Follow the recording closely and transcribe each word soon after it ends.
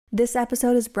This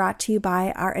episode is brought to you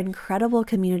by our incredible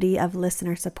community of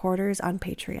listener supporters on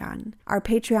Patreon. Our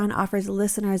Patreon offers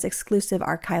listeners exclusive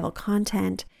archival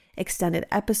content, extended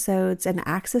episodes, and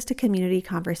access to community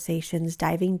conversations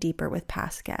diving deeper with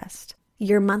past guests.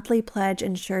 Your monthly pledge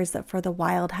ensures that For the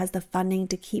Wild has the funding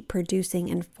to keep producing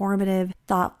informative,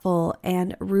 thoughtful,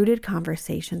 and rooted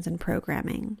conversations and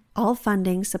programming. All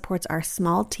funding supports our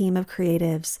small team of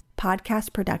creatives,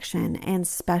 podcast production, and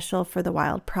special For the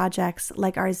Wild projects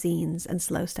like our zines and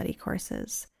slow study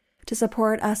courses. To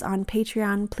support us on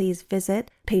Patreon, please visit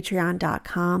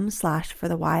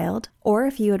patreon.com/forthewild. Or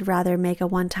if you would rather make a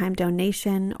one-time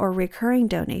donation or recurring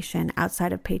donation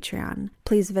outside of Patreon,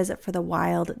 please visit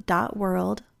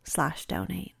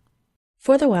forthewild.world/donate.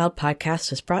 For the Wild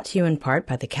podcast is brought to you in part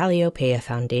by the Calliopeia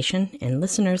Foundation and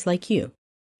listeners like you.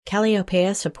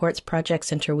 Calliopeia supports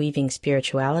projects interweaving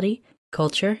spirituality,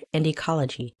 culture, and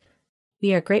ecology.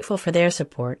 We are grateful for their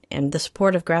support and the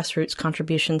support of grassroots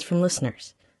contributions from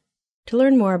listeners. To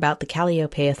learn more about the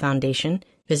Calliopeia Foundation,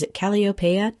 visit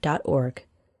calliopeia.org.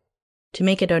 To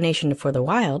make a donation to For the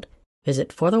Wild, visit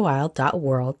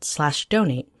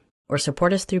forthewild.world/donate or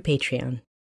support us through Patreon.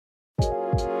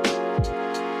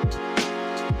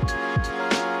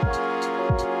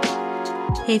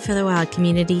 Hey For the Wild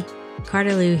community,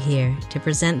 Carter Lou here to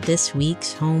present this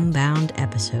week's Homebound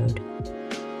episode.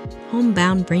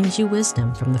 Homebound brings you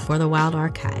wisdom from the For the Wild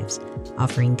archives,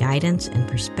 offering guidance and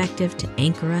perspective to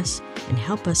anchor us and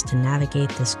help us to navigate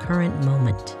this current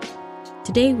moment.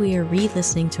 Today we are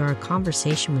re-listening to our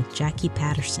conversation with JACQUI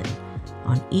Patterson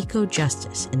on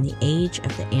eco-justice in the age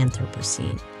of the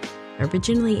Anthropocene,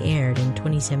 originally aired in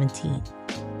 2017.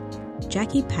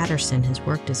 JACQUI Patterson has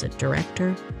worked as a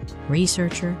director,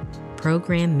 researcher,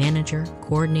 program manager,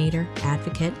 coordinator,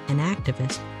 advocate, and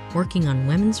activist working on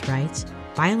women's rights,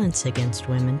 violence against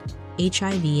women,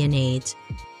 HIV and AIDS,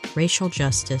 racial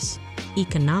justice,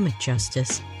 economic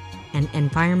justice, and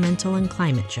environmental and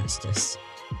climate justice.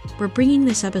 We're bringing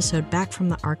this episode back from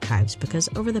the archives because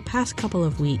over the past couple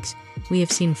of weeks, we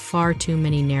have seen far too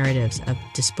many narratives of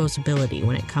disposability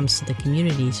when it comes to the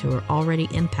communities who are already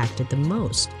impacted the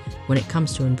most when it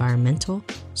comes to environmental,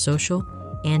 social,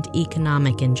 and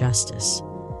economic injustice.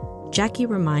 JACQUI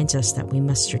reminds us that we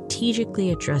must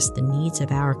strategically address the needs of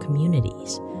our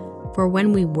communities. For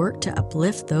when we work to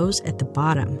uplift those at the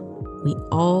bottom, we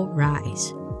all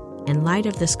rise. In light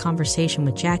of this conversation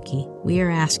with JACQUI, we are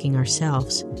asking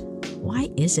ourselves, why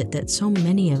is it that so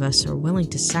many of us are willing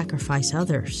to sacrifice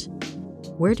others?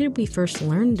 Where did we first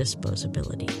learn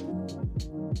disposability?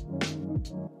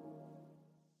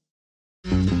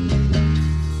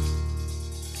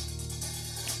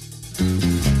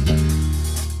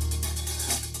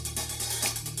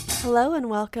 Hello and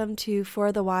welcome to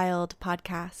For the Wild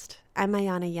podcast. I'm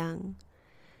Ayana Young.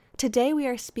 Today we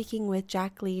are speaking with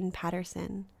JACQUI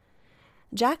Patterson.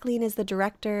 JACQUI is the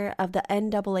director of the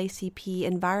NAACP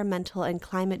Environmental and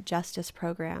Climate Justice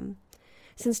Program.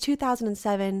 Since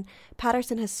 2007,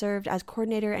 Patterson has served as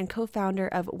coordinator and co-founder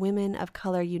of Women of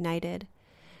Color United.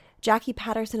 JACQUI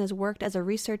Patterson has worked as a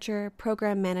researcher,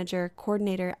 program manager,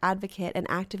 coordinator, advocate, and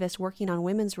activist working on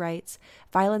women's rights,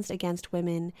 violence against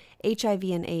women, HIV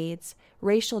and AIDS,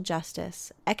 racial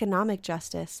justice, economic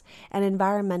justice, and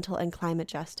environmental and climate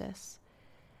justice.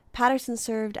 Patterson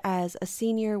served as a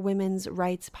senior women's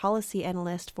rights policy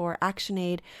analyst for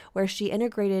ActionAid, where she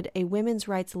integrated a women's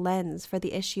rights lens for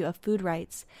the issue of food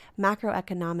rights,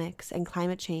 macroeconomics, and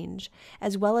climate change,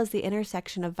 as well as the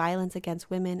intersection of violence against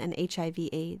women and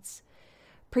HIV/AIDS.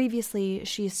 Previously,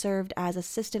 she served as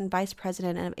assistant vice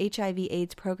president of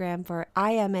HIV/AIDS program for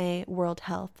IMA World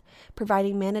Health,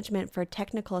 providing management for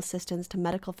technical assistance to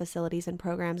medical facilities and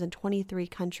programs in 23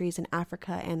 countries in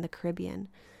Africa and the Caribbean.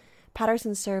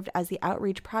 Patterson served as the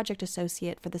Outreach Project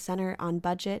Associate for the Center on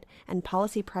Budget and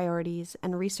Policy Priorities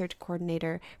and Research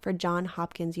Coordinator for Johns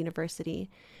Hopkins University.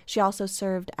 She also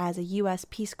served as a U.S.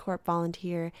 Peace Corps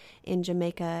volunteer in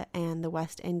Jamaica and the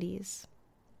West Indies.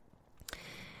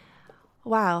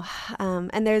 Wow.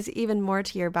 And there's even more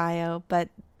to your bio, but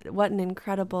what an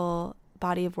incredible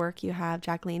body of work you have,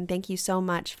 JACQUI. Thank you so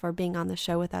much for being on the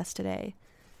show with us today.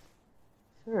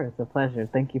 Sure, it's a pleasure.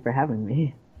 Thank you for having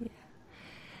me.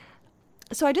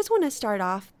 So I just want to start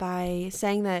off by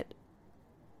saying that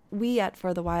we at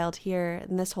For the Wild here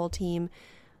and this whole team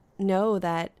know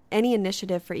that any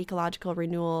initiative for ecological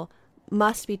renewal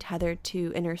must be tethered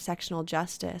to intersectional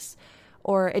justice,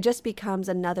 or it just becomes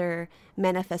another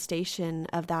manifestation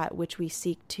of that which we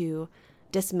seek to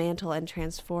dismantle and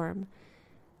transform.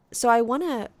 So I want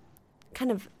to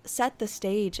kind of set the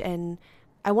stage, and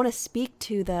I want to speak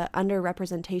to the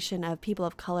underrepresentation of people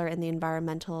of color in the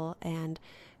environmental and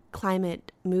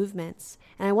climate movements.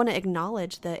 And I want to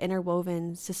acknowledge the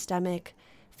interwoven systemic,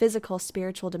 physical,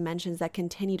 spiritual dimensions that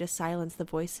continue to silence the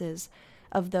voices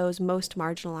of those most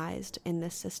marginalized in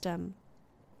this system.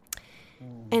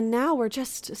 And now we're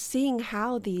just seeing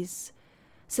how these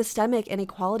systemic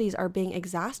inequalities are being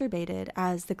exacerbated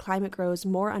as the climate grows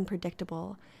more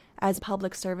unpredictable, as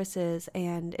public services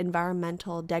and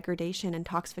environmental degradation and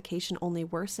toxification only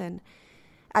worsen,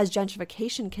 as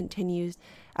gentrification continues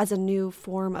as a new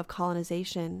form of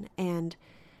colonization, and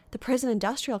the prison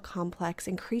industrial complex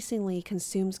increasingly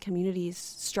consumes communities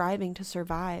striving to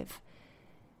survive.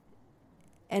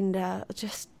 And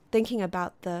just thinking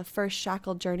about the first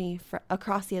shackled journey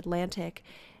across the Atlantic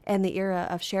and the era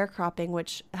of sharecropping,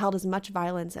 which held as much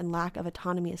violence and lack of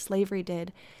autonomy as slavery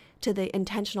did, to the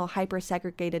intentional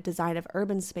hyper-segregated design of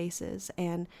urban spaces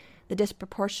and the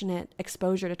disproportionate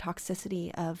exposure to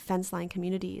toxicity of fence-line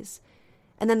communities.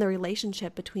 And then the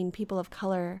relationship between people of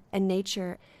color and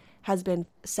nature has been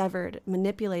severed,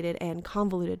 manipulated, and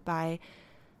convoluted by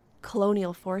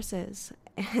colonial forces.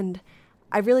 And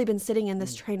I've really been sitting in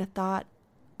this train of thought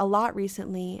a lot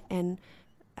recently. And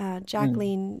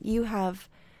Jacqueline, you have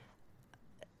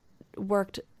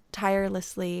worked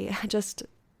tirelessly just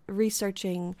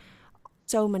researching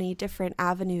so many different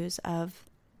avenues of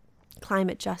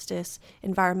climate justice,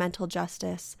 environmental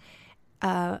justice,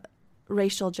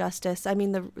 racial justice. I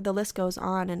mean, the list goes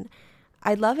on. And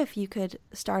I'd love if you could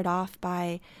start off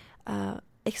by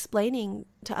explaining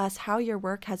to us how your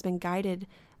work has been guided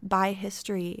by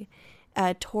history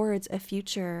towards a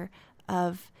future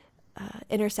of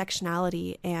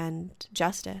intersectionality and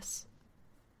justice.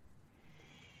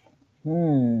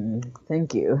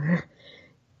 Thank you.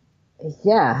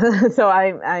 Yeah, so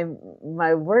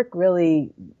my work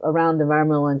really around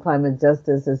environmental and climate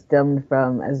justice has stemmed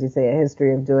from, as you say, a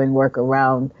history of doing work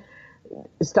around,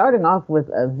 starting off with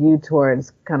a view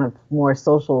towards kind of more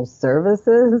social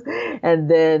services, and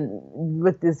then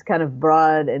with this kind of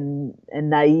broad and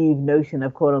naive notion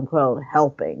of quote unquote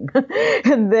helping,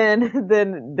 and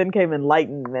then came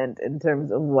enlightenment in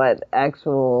terms of what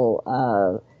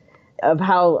actual of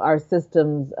how our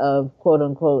systems of quote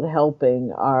unquote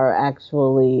helping are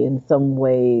actually in some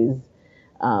ways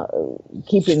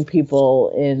keeping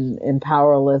people in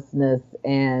powerlessness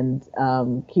and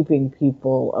keeping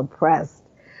people oppressed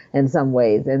in some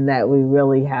ways, and that we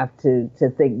really have to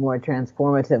think more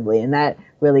transformatively. And that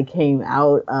really came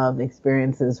out of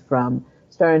experiences from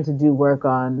starting to do work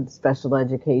on special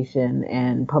education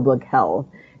and public health,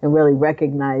 and really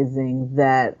recognizing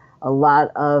that a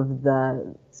lot of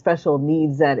the special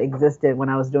needs that existed when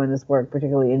I was doing this work,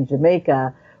 particularly in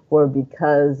Jamaica, were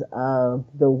because of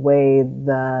the way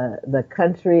the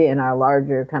country and our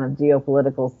larger kind of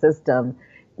geopolitical system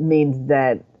means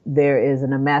that there is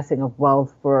an amassing of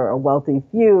wealth for a wealthy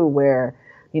few, where,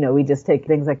 you know, we just take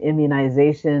things like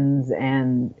immunizations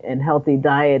and healthy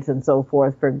diets and so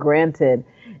forth for granted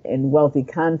in wealthy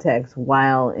contexts,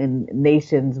 while in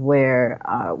nations where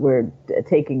we're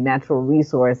taking natural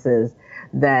resources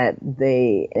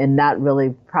and not really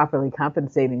properly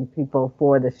compensating people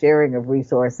for the sharing of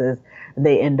resources,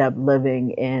 they end up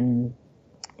living in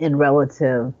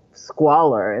relative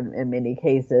squalor in many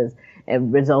cases,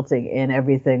 and resulting in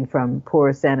everything from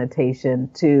poor sanitation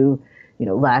to, you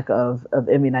know, lack of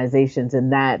immunizations.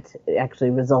 And that actually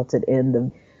resulted in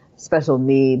the special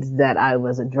needs that I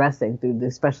was addressing through the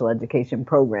special education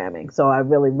programming. So I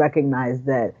really recognize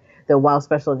that while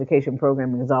special education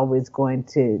programming is always going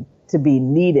to be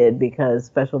needed, because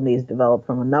special needs develop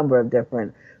from a number of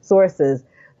different sources,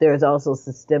 there's also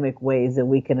systemic ways that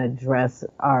we can address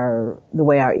the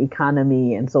way our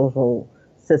economy and social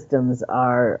systems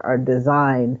are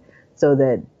designed, so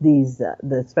that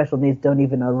the special needs don't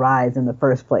even arise in the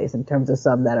first place, in terms of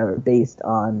some that are based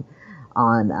on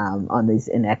these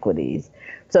inequities.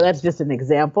 So that's just an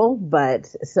example. But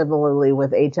similarly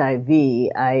with HIV,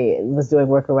 I was doing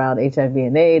work around HIV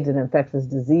and AIDS and infectious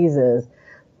diseases.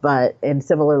 And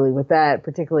similarly with that,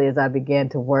 particularly as I began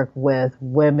to work with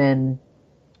women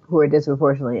who are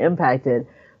disproportionately impacted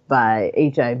by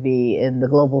HIV in the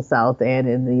global South and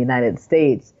in the United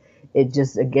States, it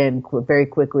just, again, very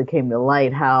quickly came to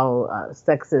light how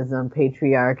sexism,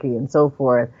 patriarchy, and so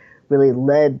forth really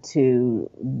led to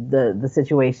the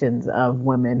situations of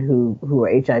women who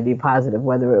are HIV positive,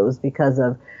 whether it was because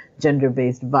of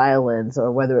gender-based violence,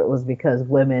 or whether it was because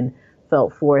women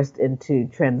felt forced into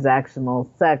transactional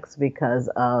sex because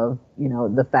of, you know,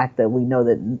 the fact that we know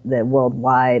that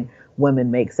worldwide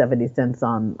women make 70 cents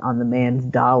on the man's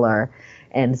dollar.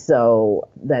 And so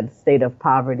that state of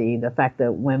poverty, the fact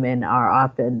that women are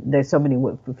often, there's so many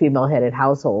female-headed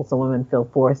households, so women feel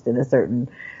forced in a certain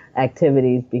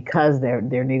activities because they're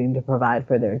needing to provide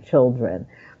for their children.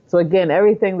 So again,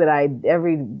 everything that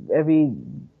every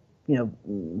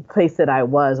place that I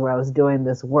was where I was doing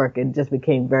this work, it just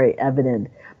became very evident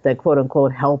that quote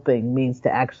unquote helping means to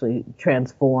actually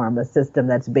transform a system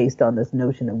that's based on this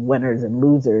notion of winners and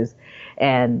losers,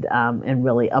 and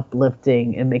really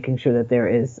uplifting and making sure that there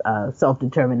is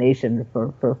self-determination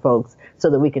for folks so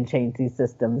that we can change these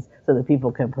systems so that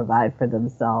people can provide for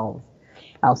themselves.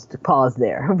 I'll pause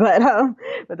there,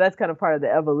 but that's kind of part of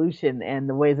the evolution and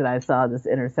the ways that I saw this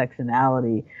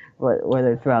intersectionality,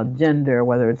 whether it's around gender,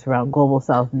 whether it's around global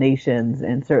South nations,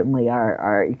 and certainly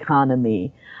our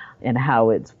economy and how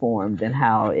it's formed and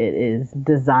how it is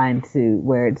designed to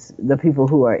where it's the people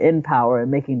who are in power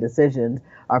and making decisions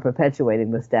are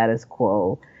perpetuating the status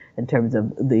quo in terms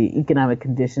of the economic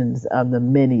conditions of the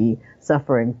many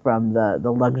suffering from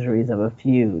the luxuries of a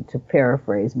few, to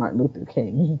paraphrase Martin Luther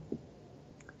King.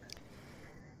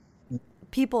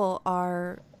 People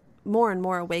are more and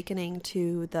more awakening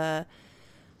to the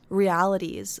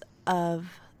realities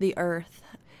of the earth,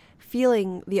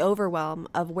 feeling the overwhelm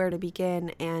of where to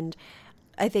begin. And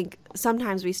I think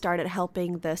sometimes we start at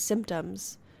helping the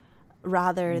symptoms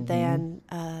rather than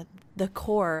the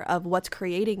core of what's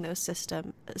creating those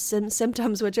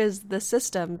symptoms, which is the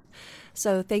system.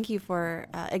 So thank you for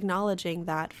acknowledging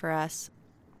that for us.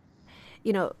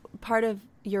 You know, part of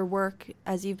your work,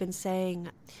 as you've been saying,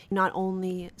 not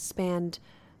only spanned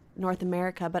North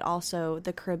America, but also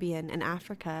the Caribbean and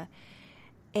Africa.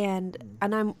 And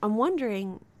I'm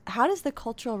wondering, how does the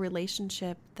cultural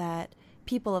relationship that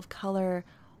people of color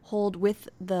hold with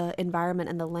the environment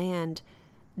and the land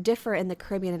differ in the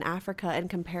Caribbean and Africa in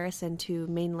comparison to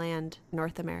mainland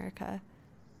North America?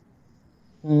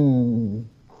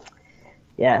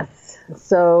 Yes.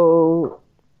 So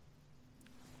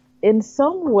in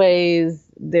some ways,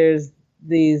 there's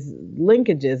these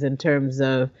linkages in terms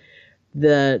of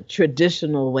the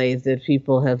traditional ways that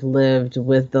people have lived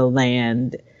with the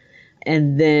land.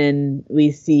 And then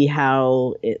we see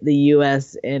how the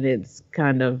U.S. and its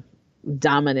kind of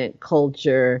dominant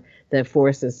culture that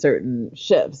forces certain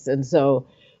shifts. And so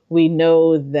we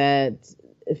know that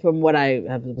from what I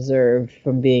have observed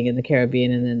from being in the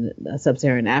Caribbean and then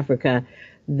sub-Saharan Africa,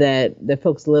 that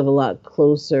folks live a lot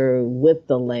closer with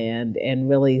the land and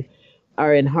really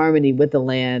are in harmony with the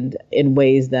land in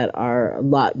ways that are a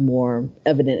lot more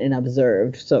evident and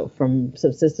observed. So from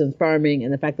subsistence farming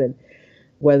and the fact that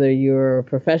whether you're a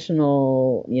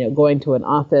professional, going to an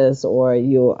office, or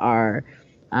you are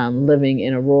living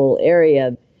in a rural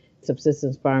area,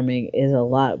 subsistence farming is a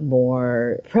lot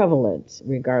more prevalent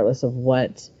regardless of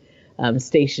what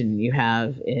station you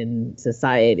have in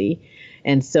society.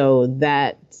 And so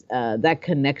that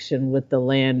connection with the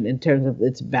land in terms of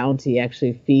its bounty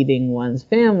actually feeding one's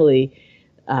family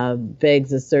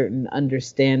begs a certain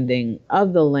understanding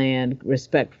of the land,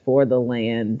 respect for the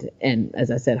land, and,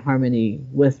 as I said, harmony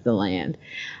with the land.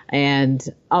 And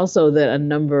also that a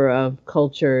number of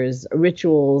cultures,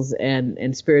 rituals,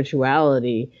 and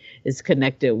spirituality is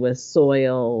connected with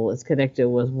soil, is connected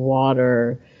with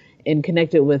water, and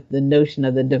connected with the notion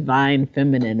of the divine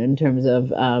feminine in terms of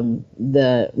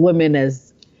the women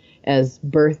as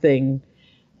birthing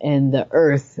and the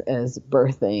earth as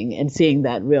birthing, and seeing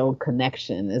that real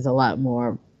connection is a lot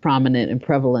more prominent and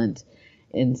prevalent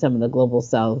in some of the global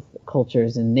South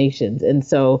cultures and nations. And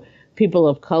so people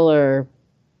of color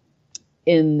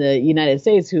in the United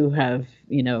States who have,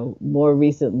 more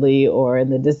recently or in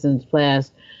the distant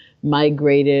past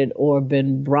migrated or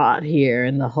been brought here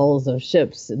in the hulls of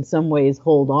ships, in some ways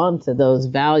hold on to those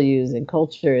values and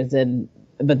cultures,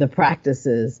 but the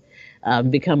practices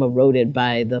become eroded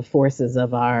by the forces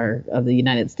of the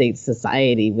United States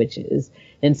society, which is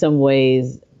in some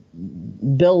ways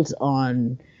built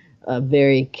on a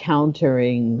very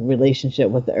countering relationship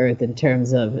with the earth in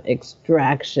terms of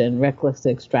extraction, reckless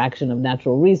extraction of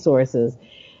natural resources,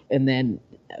 and then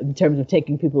in terms of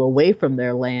taking people away from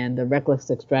their land, the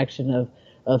reckless extraction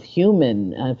of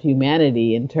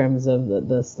humanity in terms of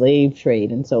the slave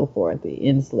trade and so forth, the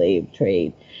enslaved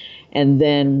trade. And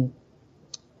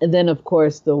then, of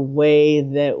course, the way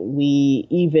that we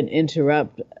even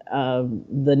interrupt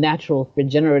the natural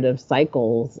regenerative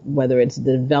cycles, whether it's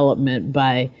the development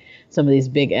by some of these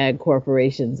big ag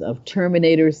corporations of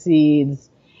terminator seeds,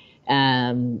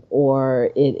 or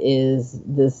it is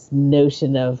this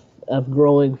notion of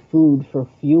growing food for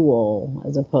fuel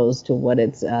as opposed to what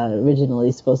it's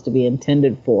originally supposed to be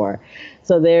intended for.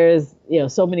 So there's,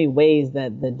 so many ways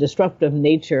that the disruptive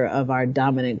nature of our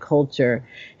dominant culture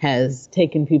has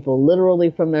taken people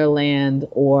literally from their land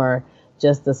or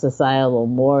just the societal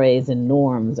mores and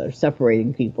norms are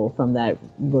separating people from that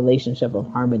relationship of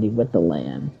harmony with the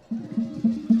land.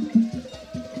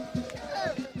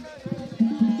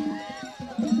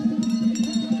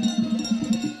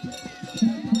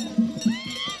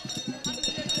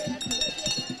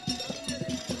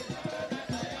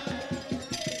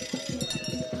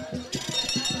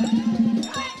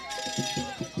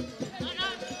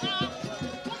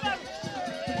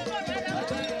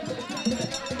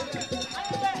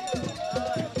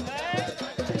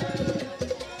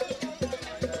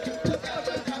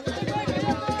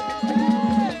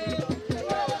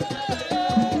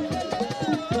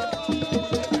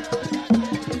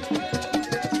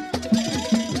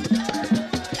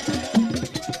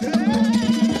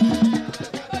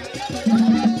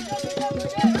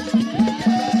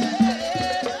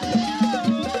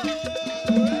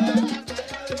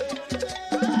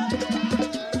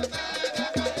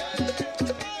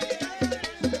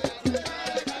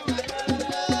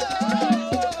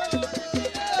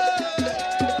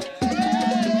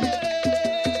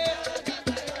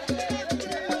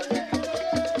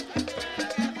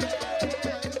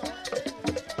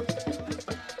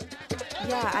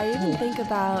 Yeah, I even think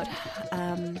about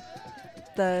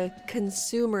the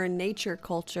consumer nature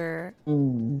culture. I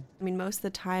mean, most of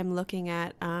the time looking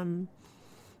at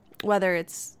whether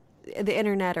it's the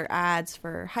internet or ads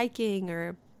for hiking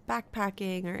or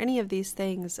backpacking or any of these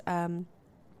things. And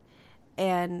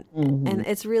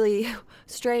it's really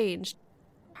strange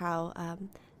how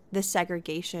this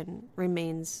segregation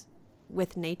remains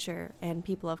with nature and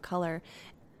people of color.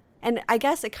 And I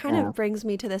guess it kind of brings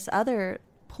me to this other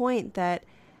point that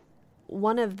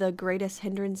one of the greatest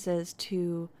hindrances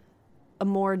to a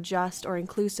more just or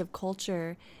inclusive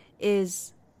culture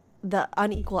is the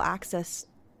unequal access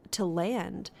to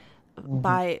land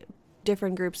by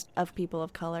different groups of people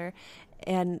of color.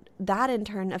 And that in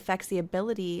turn affects the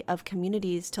ability of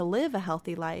communities to live a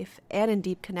healthy life and in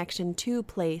deep connection to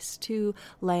place, to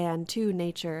land, to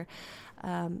nature.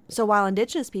 So while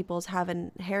Indigenous peoples have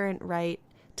an inherent right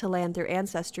to land through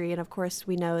ancestry, and of course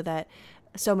we know that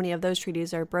so many of those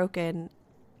treaties are broken.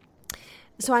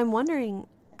 So I'm wondering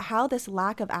how this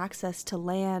lack of access to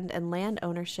land and land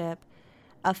ownership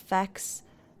affects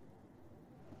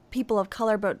people of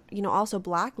color, but also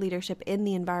Black leadership in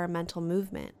the environmental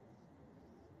movement.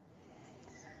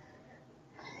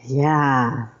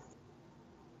 Yeah.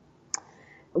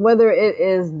 Whether it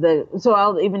is so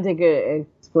I'll even take an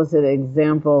explicit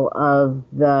example of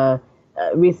the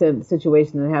recent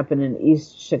situation that happened in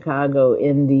East Chicago,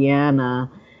 Indiana,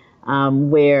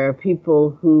 where people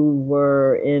who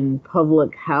were in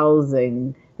public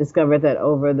housing discovered that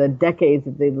over the decades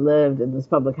that they lived in this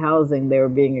public housing, they were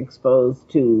being exposed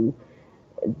to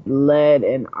lead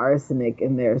and arsenic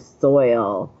in their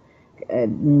soil at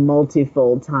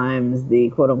multifold times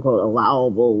the quote-unquote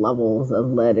allowable levels of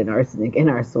lead and arsenic in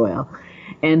our soil.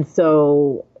 And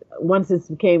so once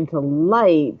this came to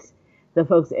light, the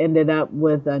folks ended up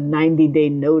with a 90-day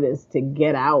notice to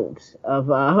get out of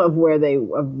where they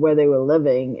were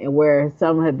living, and where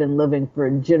some had been living for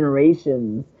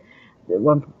generations.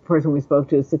 One person we spoke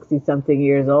to is 60-something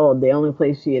years old, the only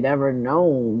place she had ever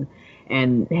known,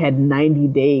 and had 90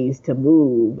 days to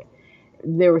move.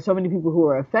 There were so many people who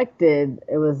were affected.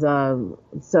 It was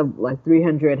some like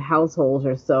 300 households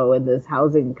or so in this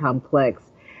housing complex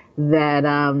that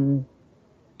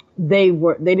they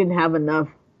didn't have enough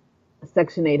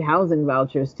Section 8 housing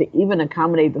vouchers to even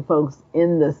accommodate the folks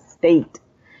in the state.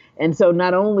 And so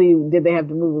not only did they have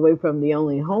to move away from the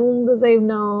only home that they've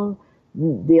known,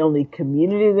 the only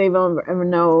community they've ever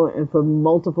known, and for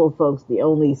multiple folks, the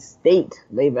only state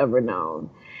they've ever known.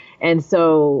 And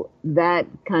so that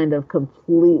kind of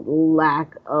complete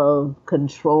lack of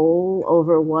control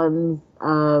over one's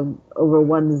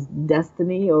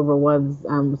destiny, over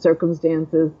one's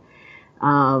circumstances,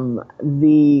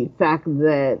 the fact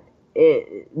that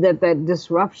that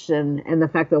disruption and the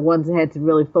fact that one's had to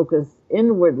really focus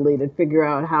inwardly to figure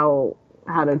out how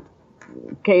to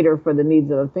cater for the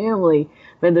needs of the family,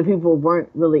 but the people weren't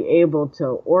really able to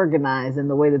organize in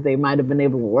the way that they might have been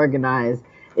able to organize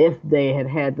if they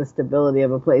had the stability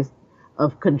of a place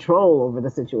of control over the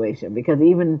situation. Because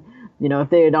even, if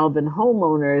they had all been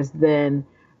homeowners, then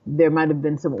there might have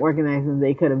been some organizing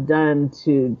they could have done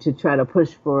to try to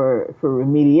push for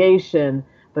remediation,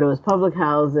 but it was public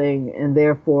housing, and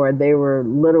therefore they were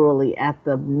literally at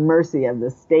the mercy of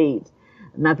the state,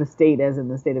 not the state as in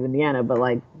the state of Indiana, but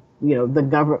like,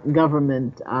 the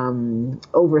government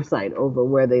oversight over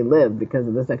where they live because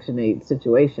of the Section 8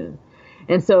 situation.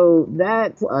 And so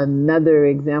that's another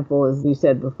example, as you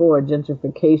said before,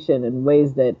 gentrification, and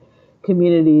ways that,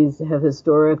 communities have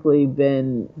historically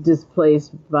been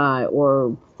displaced by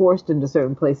or forced into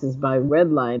certain places by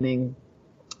redlining.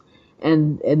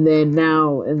 And then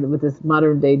now, with this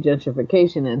modern day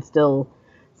gentrification and still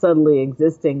subtly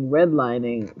existing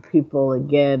redlining, people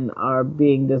again are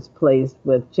being displaced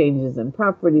with changes in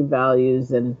property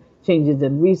values and changes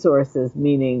in resources,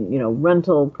 meaning,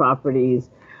 rental properties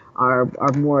are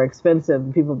more expensive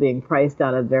and people being priced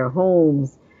out of their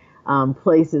homes.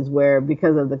 Places where,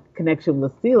 because of the connection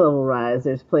with sea level rise,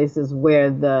 there's places where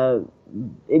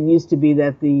it used to be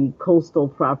that the coastal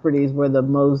properties were the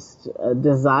most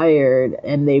desired,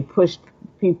 and they pushed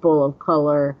people of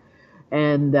color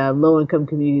and low-income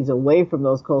communities away from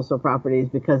those coastal properties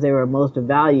because they were most of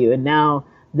value. And now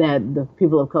that the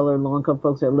people of color and low-income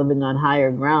folks are living on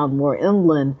higher ground, more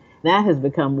inland, that has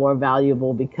become more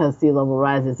valuable because sea level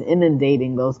rise is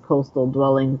inundating those coastal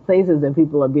dwelling places, and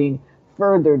people are being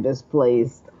further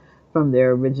displaced from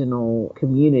their original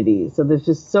communities. So there's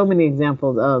just so many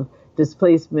examples of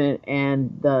displacement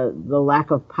and the lack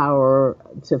of power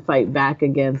to fight back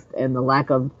against, and the lack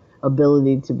of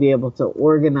ability to be able to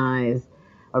organize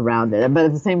around it. But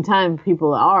at the same time,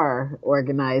 people are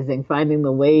organizing, finding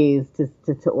the ways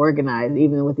to organize.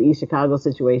 Even with the East Chicago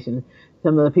situation,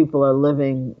 some of the people are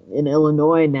living in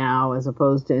Illinois now as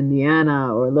opposed to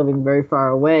Indiana, or living very far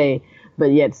away,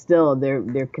 but yet still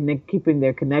they're keeping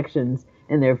their connections,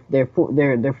 and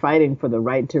they're fighting for the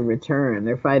right to return.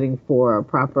 They're fighting for a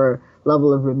proper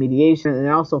level of remediation, and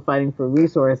they're also fighting for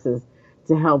resources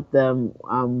to help them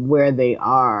where they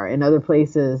are. In other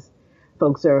places,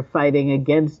 folks are fighting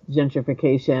against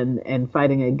gentrification and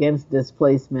fighting against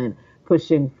displacement,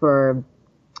 pushing for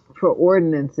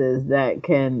ordinances that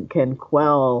can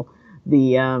quell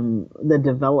the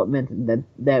development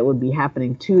that would be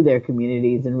happening to their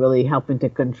communities, and really helping to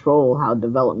control how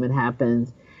development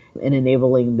happens and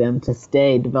enabling them to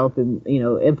stay, developing,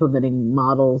 implementing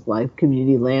models like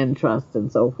community land trusts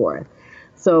and so forth.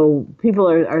 So people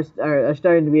are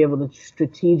starting to be able to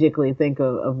strategically think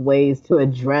of ways to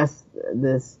address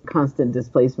this constant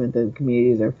displacement that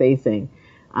communities are facing.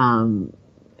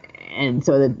 And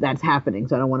so that's happening.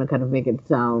 So I don't want to kind of make it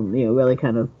sound, really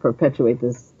kind of perpetuate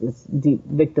this deep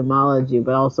victimology,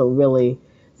 but also really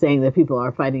saying that people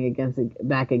are fighting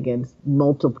back against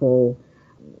multiple,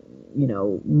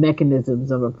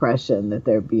 mechanisms of oppression that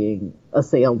they're being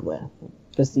assailed with,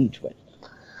 besieged with.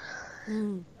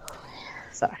 Mm.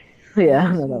 Sorry. Yeah,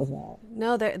 that was bad.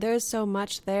 No, there's so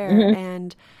much there. Mm-hmm.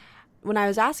 And when I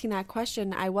was asking that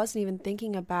question, I wasn't even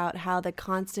thinking about how the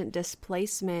constant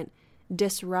displacement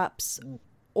disrupts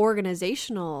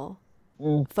organizational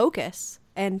focus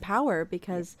and power,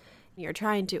 because you're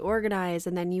trying to organize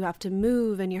and then you have to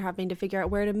move and you're having to figure out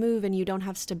where to move, and you don't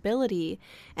have stability,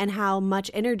 and how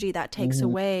much energy that takes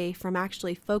away from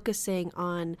actually focusing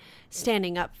on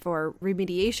standing up for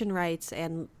remediation rights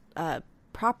and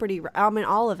property,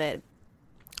 all of it.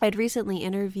 I'd recently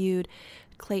interviewed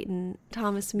Clayton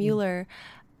Thomas Mueller,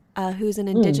 who's an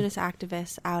Indigenous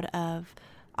activist out of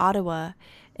Ottawa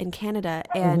in Canada,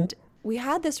 and we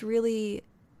had this really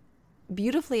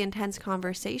beautifully intense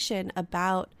conversation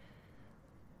about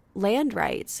land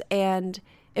rights. And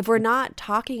if we're not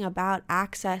talking about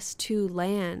access to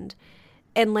land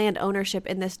and land ownership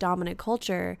in this dominant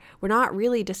culture, we're not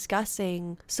really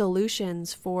discussing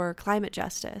solutions for climate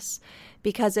justice.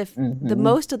 Because if the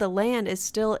most of the land is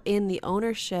still in the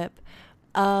ownership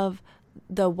of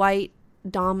the white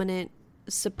dominant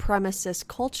supremacist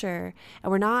culture,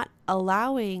 and we're not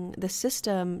allowing the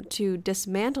system to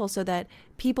dismantle so that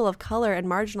people of color and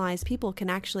marginalized people can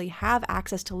actually have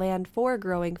access to land for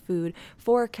growing food,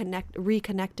 for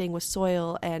reconnecting with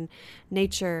soil and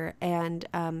nature, and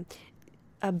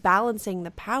balancing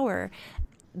the power,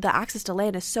 the access to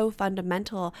land is so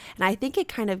fundamental. And I think it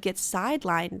kind of gets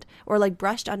sidelined or like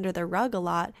brushed under the rug a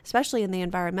lot, especially in the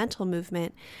environmental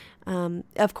movement.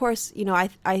 Of course,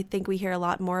 I think we hear a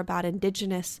lot more about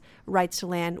Indigenous rights to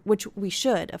land, which we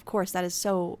should. Of course, that is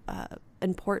so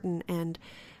important and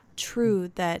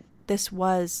true, that this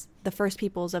was the first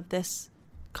peoples of this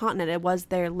continent. It was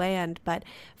their land. But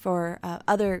for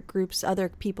other groups, other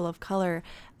people of color,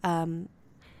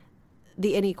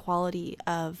 the inequality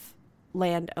of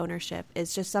land ownership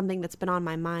is just something that's been on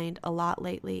my mind a lot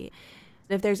lately.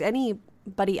 If there's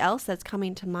anybody else that's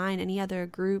coming to mind, any other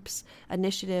groups,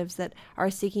 initiatives that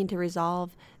are seeking to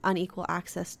resolve unequal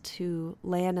access to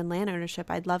land and land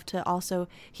ownership, I'd love to also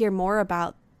hear more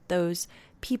about those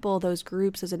people, those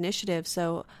groups, those initiatives,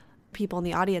 so people in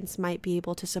the audience might be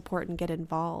able to support and get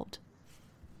involved.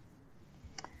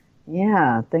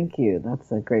 Yeah, thank you.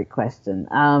 That's a great question.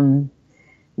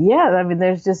 Yeah, I mean,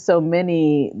 there's just so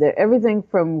many. Everything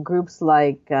from groups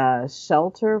like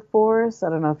Shelter Force, I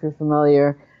don't know if you're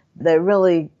familiar, that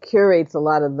really curates a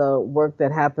lot of the work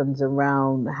that happens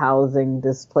around housing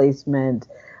displacement,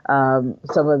 some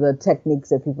of the techniques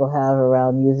that people have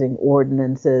around using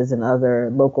ordinances and other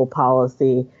local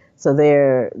policy. So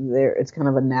it's kind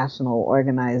of a national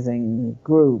organizing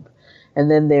group. And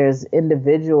then there's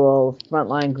individual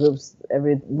frontline groups,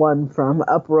 everyone from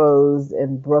Uprose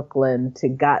in Brooklyn to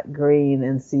Got Green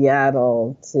in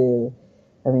Seattle to,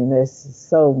 I mean, there's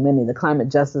so many. The Climate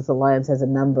Justice Alliance has a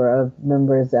number of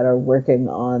members that are working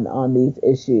on these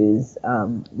issues,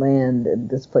 land and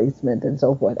displacement and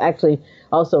so forth. Actually,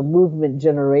 also Movement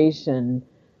Generation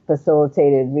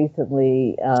facilitated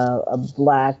recently a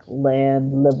Black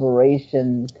land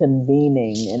liberation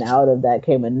convening, and out of that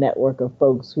came a network of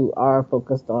folks who are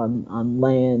focused on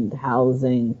land,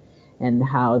 housing, and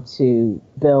how to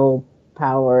build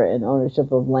power and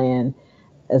ownership of land,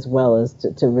 as well as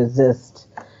to resist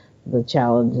the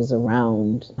challenges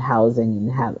around housing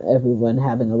and have everyone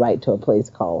having a right to a place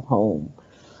called home.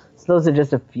 So those are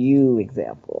just a few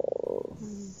examples.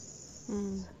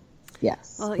 Mm.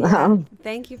 Yes. Well, yeah,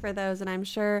 thank you for those. And I'm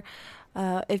sure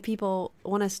if people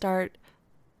want to start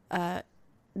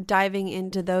diving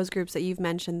into those groups that you've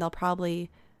mentioned, they'll probably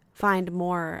find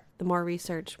more the more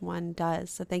research one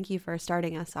does. So thank you for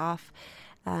starting us off.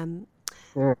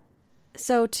 Sure.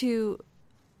 So to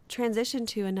transition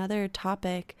to another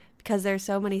topic, because there's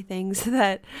so many things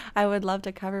that I would love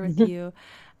to cover with you.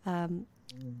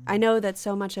 I know that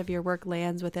so much of your work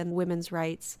lands within women's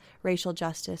rights, racial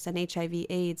justice, and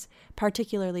HIV/AIDS,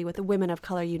 particularly with Women of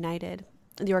Color United,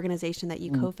 the organization that you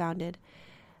co-founded.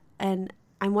 And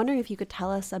I'm wondering if you could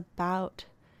tell us about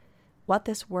what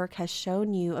this work has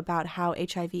shown you about how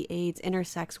HIV/AIDS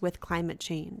intersects with climate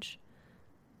change.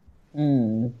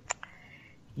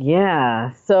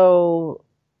 Yeah. So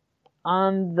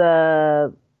on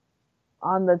the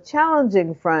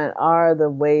challenging front are the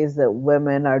ways that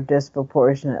women are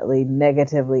disproportionately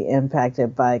negatively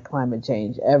impacted by climate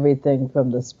change. Everything from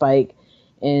the spike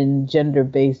in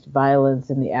gender-based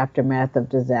violence in the aftermath of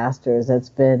disasters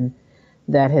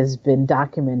that has been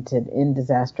documented in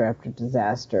disaster after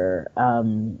disaster,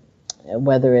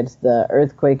 whether it's the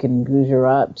earthquake in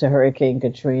Gujarat to Hurricane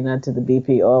Katrina to the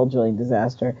BP oil drilling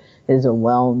disaster, is a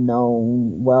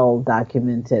well-known,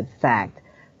 well-documented fact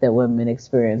that women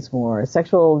experience more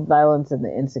sexual violence and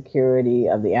the insecurity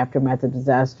of the aftermath of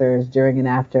disasters during and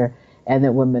after, and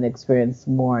that women experience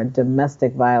more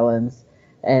domestic violence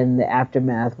and the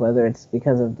aftermath, whether it's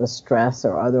because of the stress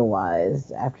or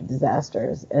otherwise after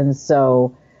disasters. And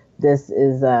so this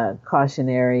is a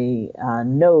cautionary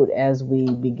note as we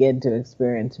begin to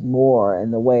experience more in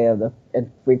the way of the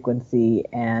frequency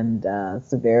and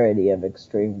severity of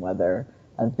extreme weather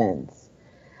events.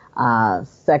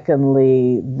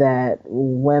 Secondly, that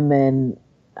women,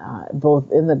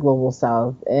 both in the global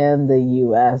south and the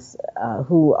U.S.,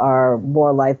 who are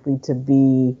more likely to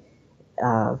be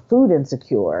food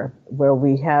insecure, where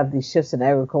we have these shifts in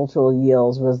agricultural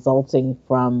yields resulting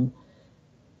from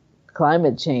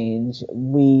climate change,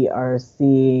 we are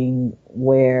seeing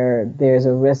where there's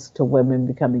a risk to women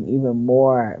becoming even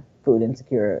more food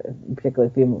insecure,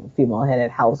 particularly female-headed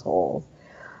households.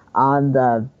 On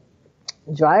the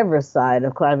driver's side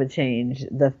of climate change,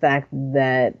 the fact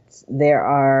that there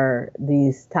are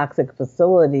these toxic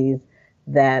facilities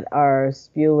that are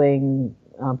spewing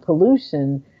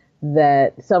pollution,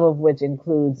 that some of which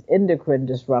includes endocrine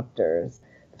disruptors,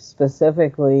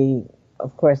 specifically,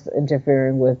 of course,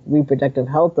 interfering with reproductive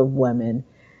health of women.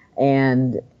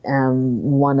 And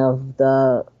one of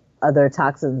the other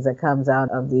toxins that comes out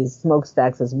of these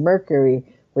smokestacks is mercury,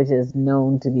 which is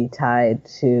known to be tied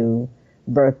to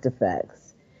birth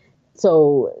defects.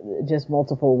 So just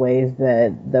multiple ways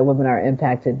that women are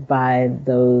impacted by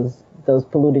those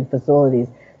polluting facilities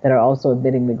that are also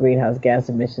emitting the greenhouse gas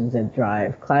emissions that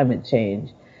drive climate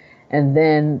change. And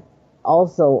then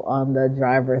also on the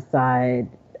driver's side,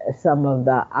 some of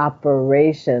the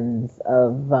operations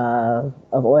of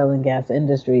oil and gas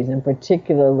industries, and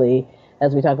particularly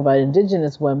as we talk about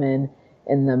indigenous women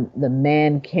in the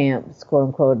man camps, quote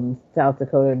unquote, in South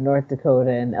Dakota, North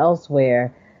Dakota, and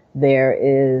elsewhere, there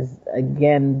is,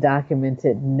 again,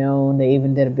 documented, known, they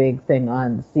even did a big thing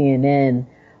on CNN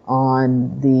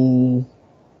on the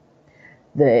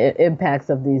impacts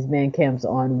of these man camps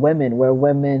on women, where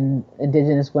women,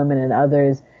 indigenous women and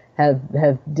others,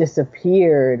 have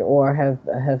disappeared or have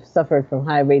suffered from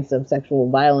high rates of sexual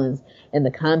violence in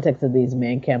the context of these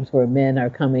man camps, where men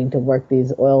are coming to work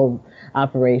these oil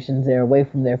operations. They're away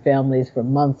from their families for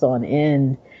months on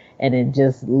end, and it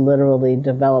just literally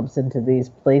develops into these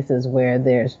places where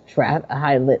there's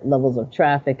high levels of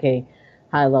trafficking,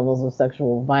 high levels of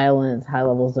sexual violence, high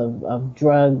levels of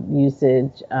drug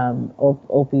usage,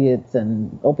 opioids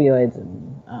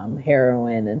and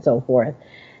heroin and so forth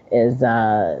is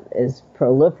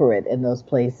proliferate in those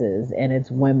places, and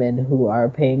it's women who are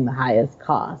paying the highest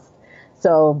cost.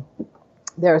 So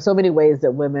there are so many ways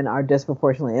that women are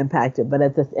disproportionately impacted, but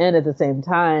at the same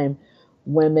time,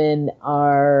 women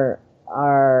are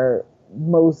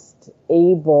most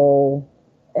able.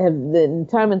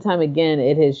 Time and time again,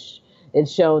 it's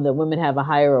shown that women have a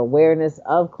higher awareness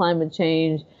of climate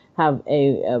change, have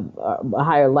a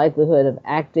higher likelihood of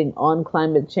acting on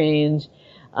climate change.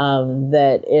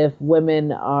 That if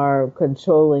women are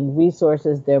controlling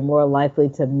resources, they're more likely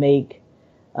to make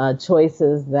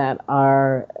choices that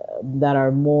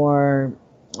are more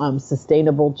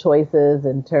sustainable choices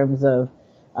in terms of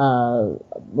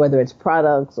whether it's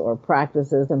products or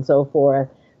practices and so forth.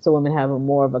 So women have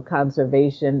more of a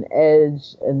conservation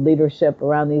edge and leadership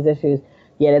around these issues.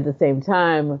 Yet at the same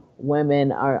time,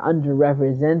 women are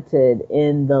underrepresented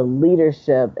in the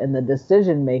leadership and the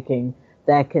decision making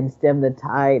that can stem the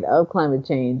tide of climate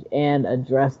change and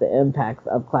address the impacts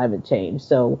of climate change.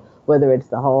 So whether it's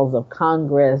the halls of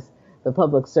Congress, the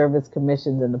public service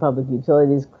commissions, and the public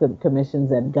utilities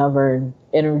commissions that govern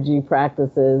energy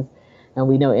practices, and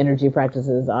we know energy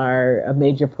practices are a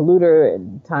major polluter,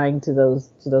 and tying to those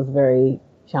very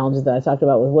challenges that I talked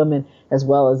about with women, as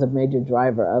well as a major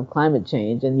driver of climate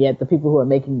change. And yet the people who are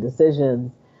making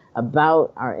decisions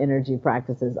about our energy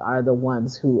practices are the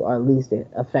ones who are least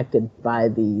affected by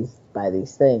these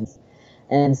things.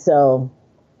 And so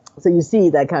you see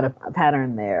that kind of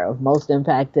pattern there of most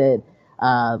impacted,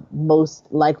 most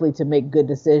likely to make good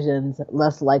decisions,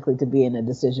 less likely to be in a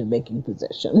decision-making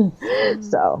position. Mm-hmm.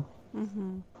 So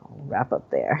I'll wrap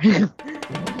up there.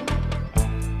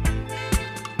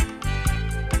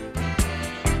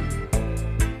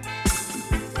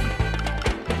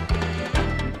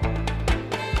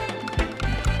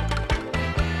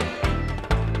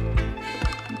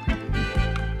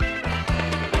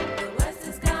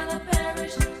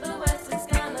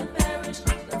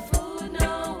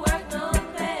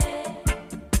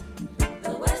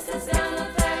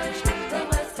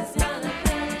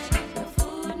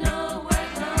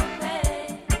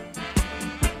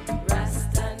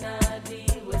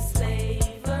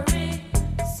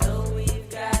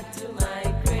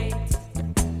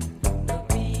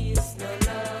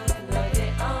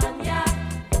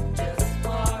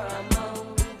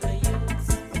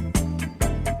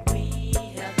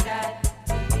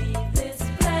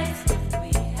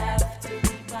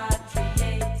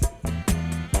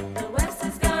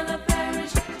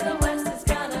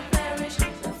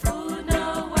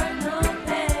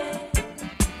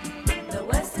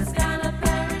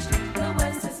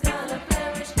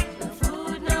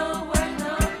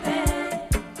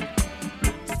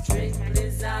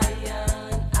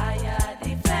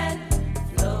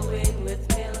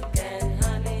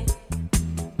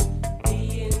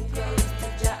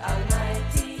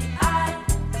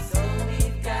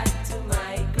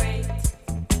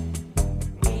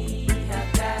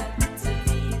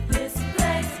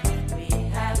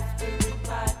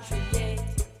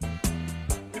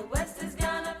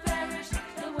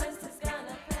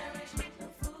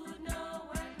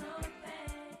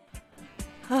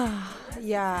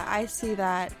 Yeah, I see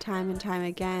that time and time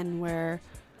again where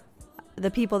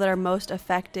the people that are most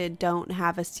affected don't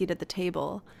have a seat at the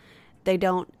table. They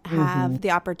don't have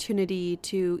the opportunity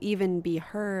to even be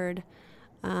heard,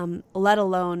 let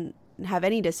alone have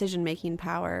any decision-making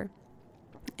power.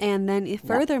 And then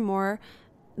furthermore,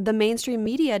 the mainstream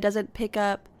media doesn't pick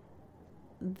up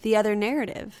the other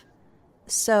narrative.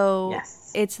 So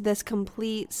it's this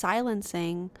complete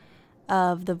silencing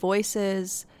of the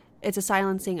voices. It's a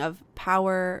silencing of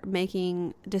power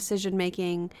making, decision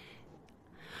making.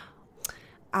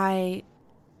 I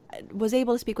was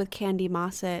able to speak with Candy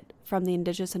Mossett from the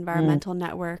Indigenous Environmental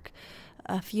Network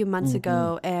a few months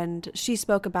ago, and she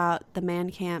spoke about the man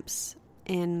camps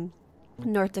in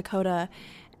North Dakota.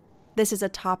 This is a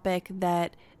topic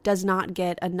that does not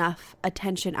get enough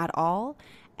attention at all.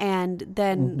 And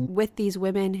then with these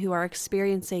women who are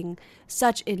experiencing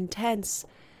such intense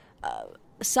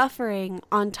suffering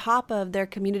on top of their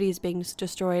communities being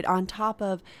destroyed, on top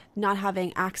of not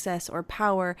having access or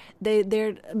power,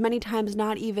 they're many times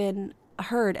not even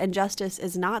heard, and justice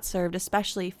is not served,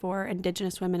 especially for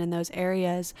Indigenous women in those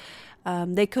areas.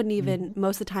 They couldn't even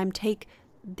most of the time take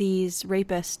these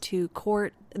rapists to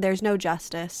court. There's no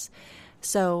justice.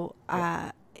 So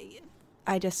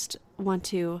I just want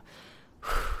to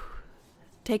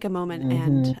take a moment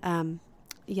and,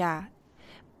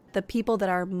 the people that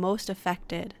are most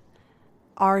affected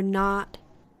are not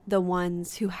the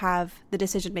ones who have the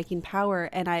decision-making power.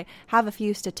 And I have a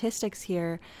few statistics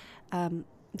here.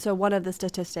 So one of the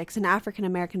statistics, an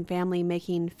African-American family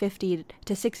making $50,000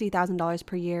 to $60,000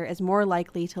 per year is more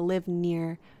likely to live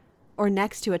near or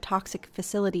next to a toxic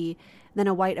facility than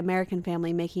a white American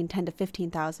family making $10,000 to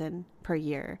 $15,000 per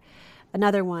year.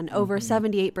 Another one, over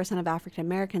 78% of African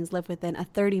Americans live within a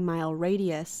 30-mile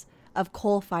radius of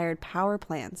coal-fired power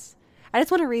plants. I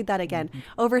just want to read that again.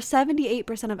 Over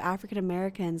 78% of African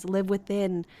Americans live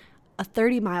within a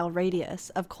 30-mile radius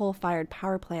of coal-fired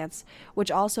power plants,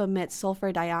 which also emit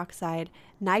sulfur dioxide,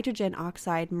 nitrogen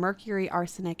oxide, mercury,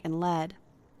 arsenic, and lead.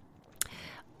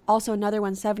 Also, another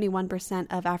one, 71%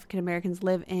 of African Americans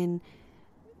live in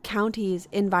counties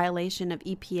in violation of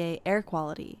EPA air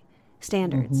quality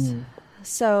standards.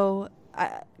 So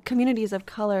communities of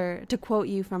color, to quote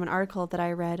you from an article that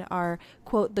I read, are,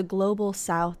 quote, the global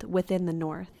South within the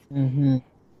North.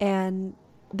 And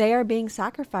they are being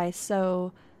sacrificed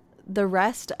so the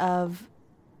rest of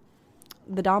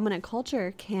the dominant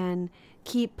culture can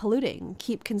keep polluting,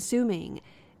 keep consuming.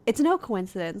 It's no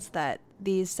coincidence that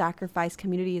these sacrificed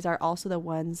communities are also the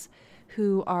ones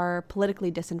who are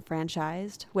politically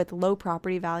disenfranchised, with low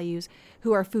property values,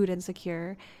 who are food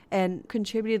insecure, and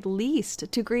contributed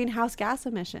least to greenhouse gas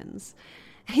emissions.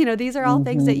 You know, these are all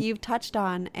things that you've touched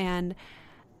on. And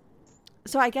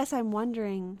so I guess I'm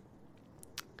wondering,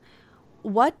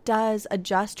 what does a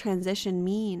just transition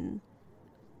mean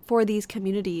for these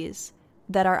communities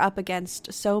that are up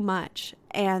against so much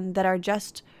and that are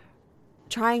just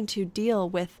trying to deal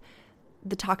with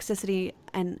the toxicity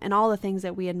and all the things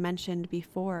that we had mentioned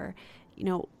before? You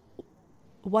know,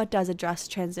 what does a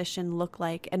just transition look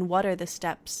like, and what are the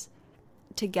steps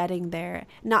to getting there?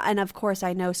 And of course,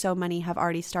 I know so many have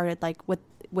already started, like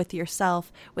with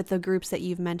yourself, with the groups that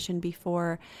you've mentioned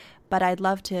before, but I'd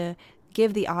love to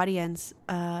give the audience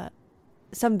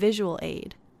some visual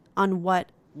aid on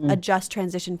what a just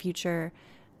transition future,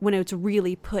 when it's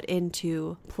really put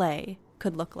into play,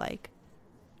 could look like.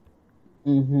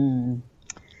 It's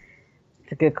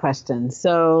a good question.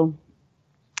 So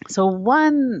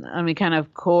one, I mean, kind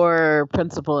of core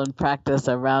principle and practice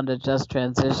around a just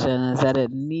transition is that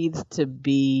it needs to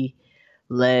be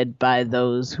led by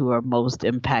those who are most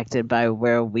impacted by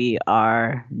where we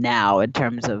are now in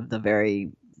terms of the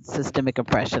very systemic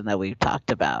oppression that we've talked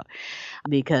about.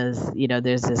 Because, you know,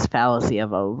 there's this fallacy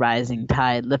of a rising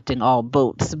tide lifting all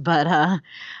boats, but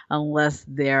unless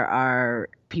there are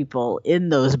people in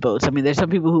those boats, I mean, there's some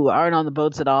people who aren't on the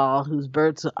boats at all, whose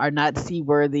boats are not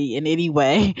seaworthy in any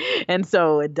way, and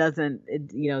so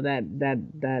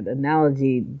that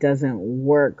analogy doesn't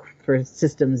work for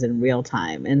systems in real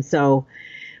time. And so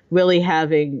really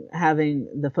having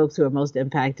the folks who are most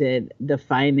impacted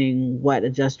defining what a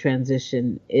just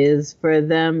transition is for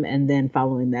them, and then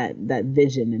following that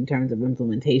vision in terms of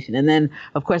implementation. And then,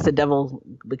 of course, the devil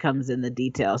becomes in the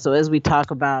detail. So as we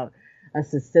talk about a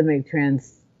systemic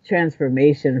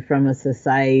transformation from a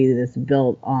society that's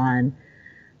built on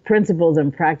principles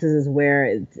and practices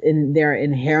where there are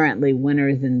inherently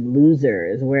winners and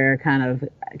losers, where kind of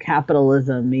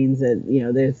capitalism means that, you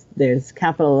know, there's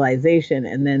capitalization,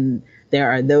 and then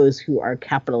there are those who are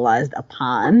capitalized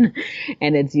upon,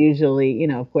 and it's usually, you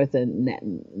know, of course, through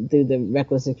the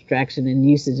reckless extraction and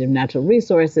usage of natural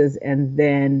resources, and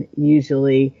then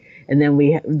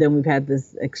we've had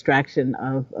this extraction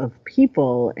of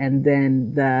people, and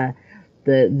then the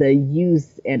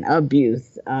use and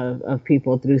abuse of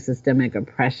people through systemic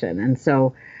oppression. And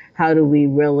so how do we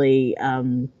really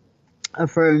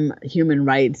affirm human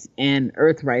rights and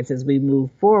earth rights as we move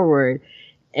forward?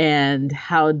 And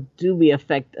how do we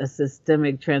affect a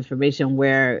systemic transformation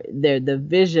where the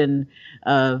vision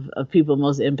of people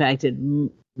most impacted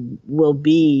will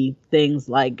be things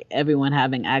like everyone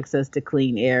having access to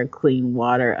clean air, clean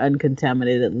water,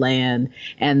 uncontaminated land,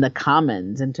 and the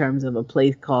commons in terms of a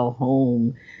place called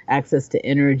home, access to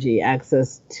energy,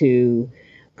 access to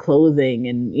clothing,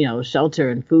 and, you know, shelter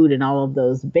and food and all of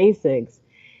those basics.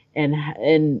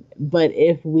 But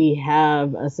if we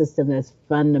have a system that's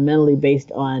fundamentally based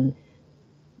on,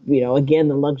 you know, again,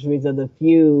 the luxuries of the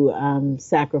few,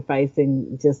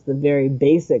 sacrificing just the very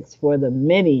basics for the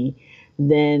many,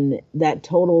 then that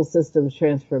total systems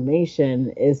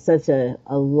transformation is such a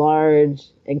large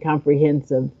and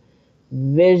comprehensive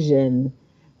vision.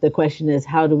 The question is,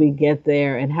 how do we get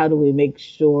there, and how do we make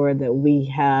sure that we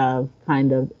have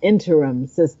kind of interim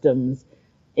systems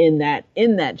in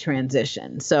that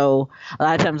transition. So a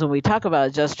lot of times when we talk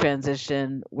about just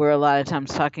transition, we're a lot of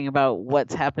times talking about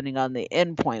what's happening on the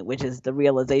end point, which is the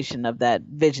realization of that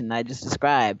vision I just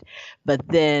described. But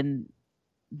then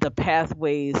the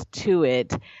pathways to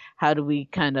it, how do we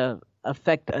kind of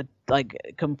affect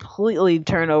completely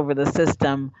turn over the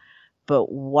system,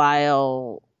 but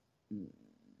while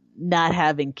not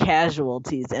having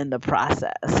casualties in the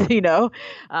process,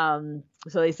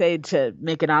 so they say to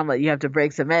make an omelet, you have to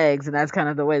break some eggs. And that's kind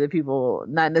of the way that people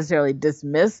not necessarily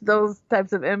dismiss those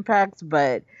types of impacts,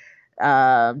 but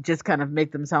just kind of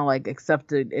make them sound like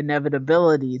accepted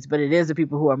inevitabilities. But it is the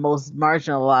people who are most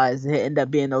marginalized that end up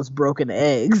being those broken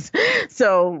eggs.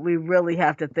 So we really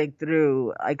have to think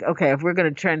through, like, okay, if we're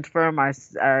going to transform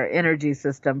our energy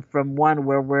system from one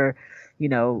where we're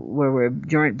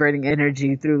burning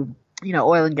energy through,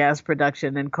 oil and gas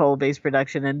production and coal-based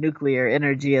production and nuclear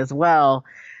energy as well,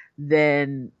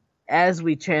 then as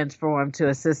we transform to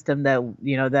a system that,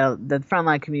 the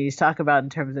frontline communities talk about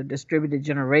in terms of distributed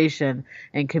generation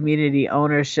and community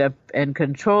ownership and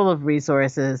control of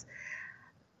resources,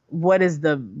 what are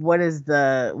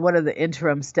the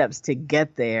interim steps to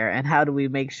get there, and how do we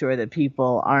make sure that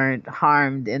people aren't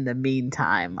harmed in the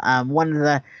meantime?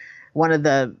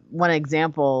 One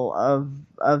example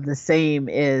of the same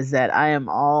is that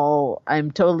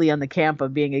I'm totally on the camp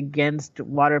of being against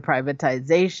water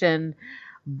privatization.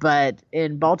 But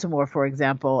in Baltimore, for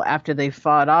example, after they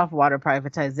fought off water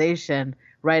privatization,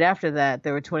 right after that,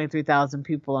 there were 23,000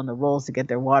 people on the rolls to get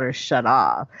their water shut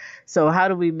off. So how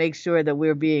do we make sure that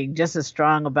we're being just as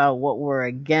strong about what we're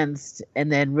against,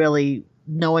 and then really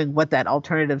knowing what that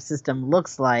alternative system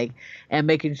looks like, and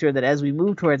making sure that as we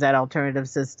move towards that alternative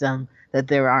system, that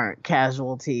there aren't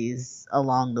casualties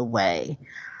along the way?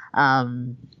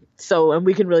 And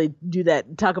we can really do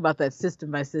that, talk about that system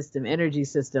by system, energy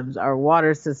systems, our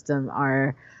water system,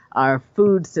 our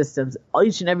food systems.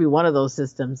 Each and every one of those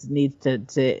systems needs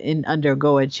to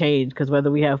undergo a change, because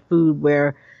whether we have food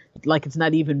where it's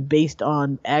not even based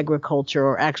on agriculture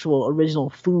or actual original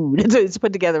food. It's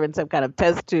put together in some kind of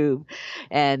test tube,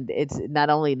 and it's not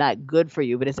only not good for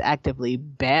you, but it's actively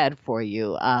bad for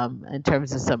you in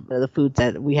terms of some of the foods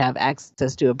that we have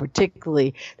access to, and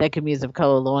particularly that communities of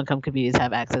color, low-income communities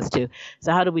have access to.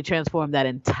 So how do we transform that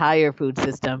entire food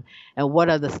system, and what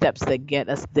are the steps that get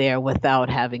us there without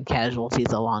having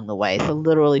casualties along the way? So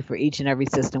literally for each and every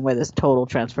system where this total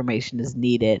transformation is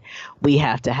needed, we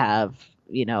have to have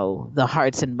the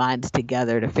hearts and minds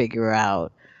together to figure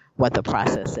out what the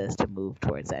process is to move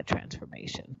towards that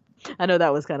transformation. I know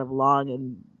that was kind of long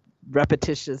and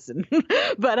repetitious,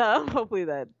 but hopefully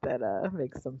that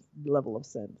makes some level of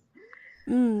sense.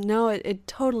 No, it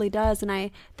totally does. And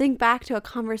I think back to a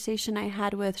conversation I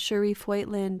had with Sharif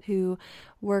Hoytland, who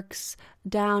works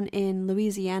down in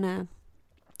Louisiana,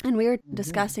 and we were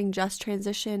discussing just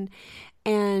transition,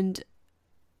 and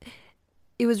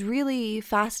it was really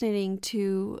fascinating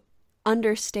to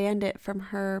understand it from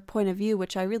her point of view,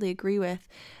 which I really agree with,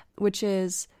 which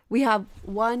is we have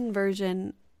one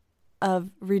version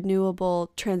of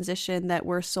renewable transition that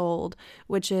we're sold,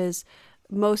 which is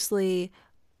mostly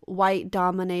white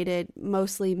dominated,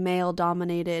 mostly male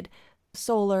dominated,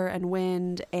 solar and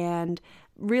wind, and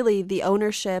really the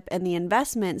ownership and the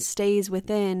investment stays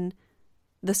within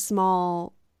the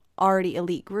small, already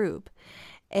elite group.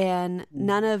 And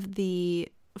none of the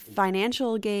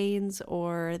financial gains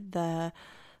or the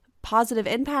positive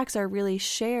impacts are really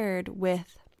shared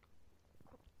with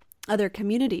other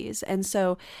communities. And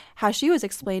so how she was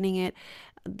explaining it,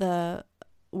 the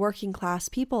working class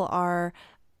people are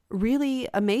really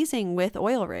amazing with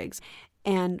oil rigs.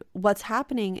 And what's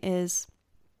happening is,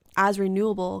 as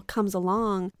renewable comes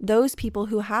along, those people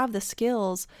who have the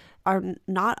skills are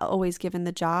not always given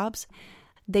the jobs.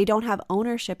 They don't have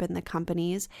ownership in the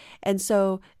companies. And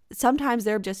so sometimes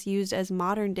they're just used as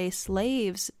modern day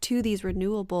slaves to these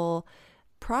renewable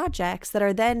projects that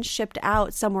are then shipped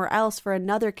out somewhere else for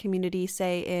another community,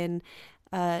 say in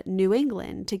New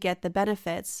England, to get the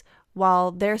benefits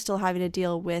while they're still having to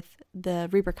deal with the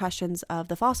repercussions of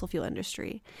the fossil fuel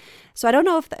industry. So I don't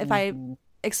know if I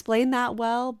explained that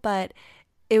well, but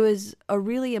it was a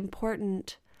really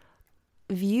important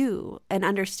view and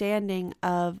understanding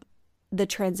of the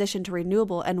transition to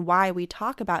renewable and why we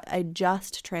talk about a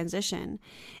just transition.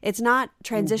 It's not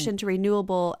transition to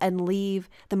renewable and leave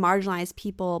the marginalized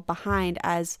people behind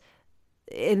as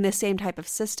in the same type of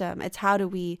system. It's how do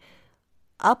we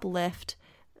uplift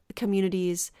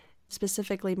communities,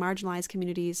 specifically marginalized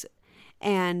communities,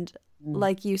 and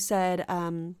like you said,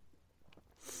 how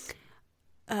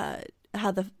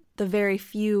the very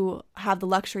few have the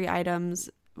luxury items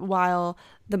while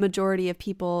the majority of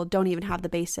people don't even have the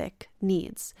basic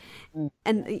needs.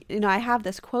 And, I have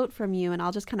this quote from you, and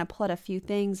I'll just kind of pull out a few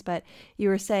things, but you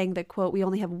were saying that, quote, we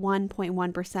only have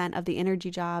 1.1% of the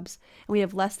energy jobs, and we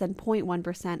have less than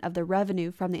 0.1% of the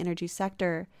revenue from the energy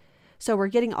sector. So we're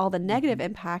getting all the negative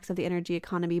impacts of the energy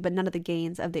economy, but none of the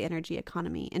gains of the energy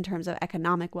economy in terms of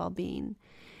economic well-being.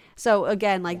 So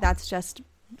again, that's just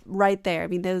right there. I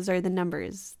mean, those are the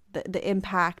numbers, the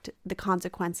impact, the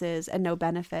consequences, and no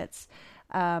benefits.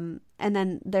 And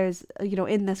then there's,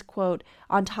 in this quote,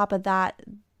 on top of that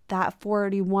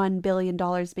 $41 billion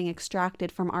being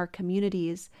extracted from our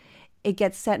communities, it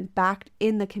gets sent back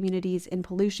in the communities in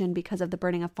pollution because of the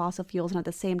burning of fossil fuels. And at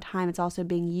the same time, it's also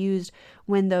being used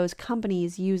when those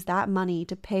companies use that money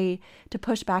to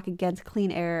push back against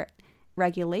clean air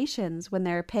regulations, when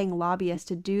they're paying lobbyists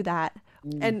to do that.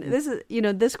 And this is,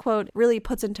 this quote really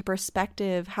puts into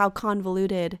perspective how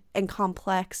convoluted and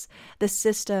complex the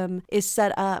system is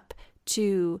set up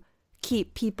to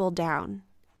keep people down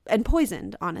and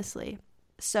poisoned, honestly.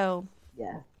 So,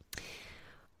 yeah.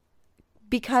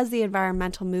 Because the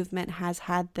environmental movement has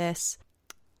had this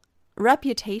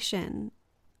reputation,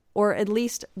 or at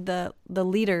least the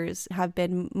leaders have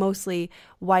been mostly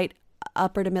white,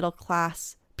 upper to middle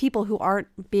class people who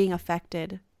aren't being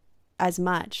affected as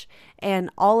much. And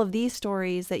all of these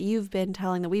stories that you've been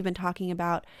telling, that we've been talking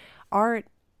about, aren't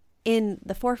in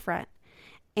the forefront.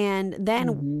 And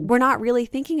then we're not really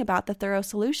thinking about the thorough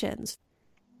solutions.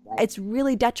 It's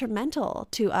really detrimental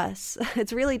to us.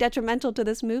 It's really detrimental to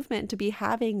this movement to be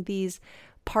having these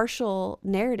partial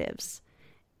narratives.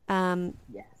 Yes.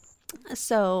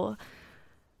 So,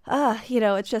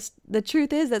 it's just, the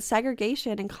truth is that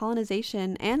segregation and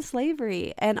colonization and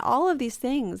slavery and all of these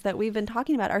things that we've been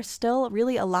talking about are still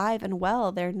really alive and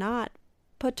well. They're not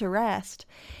put to rest.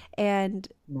 And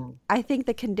I think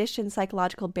the conditioned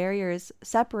psychological barriers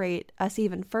separate us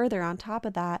even further on top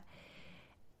of that.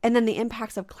 And then the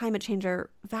impacts of climate change are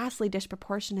vastly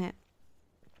disproportionate.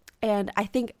 And I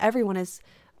think everyone is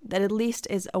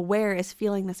aware, is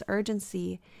feeling this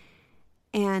urgency.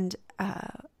 And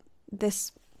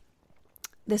this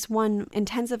one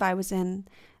intensive I was in,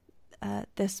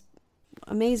 this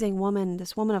amazing woman,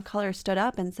 this woman of color, stood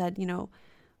up and said,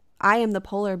 I am the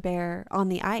polar bear on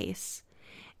the ice.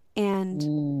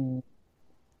 And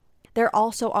there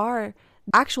also are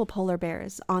actual polar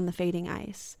bears on the fading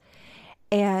ice.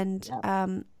 And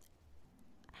I'm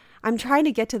trying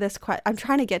to get to this. I'm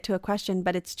trying to get to a question,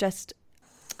 but it's just,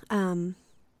 I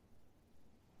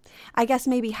guess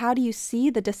maybe, how do you see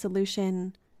the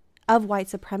dissolution of white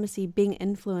supremacy being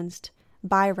influenced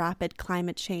by rapid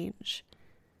climate change?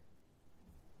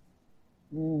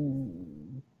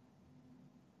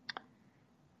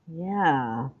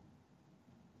 Yeah.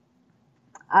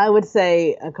 I would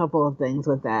say a couple of things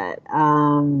with that.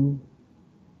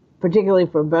 Particularly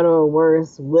for better or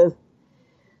worse, with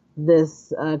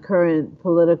this current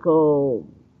political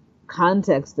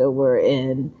context that we're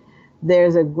in,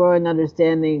 there's a growing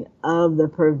understanding of the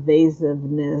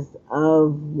pervasiveness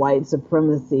of white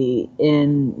supremacy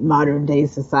in modern day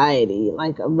society,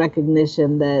 like a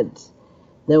recognition that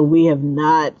we have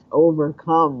not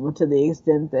overcome to the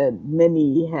extent that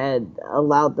many had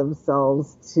allowed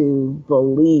themselves to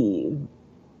believe.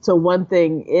 So one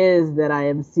thing is that I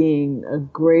am seeing a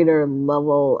greater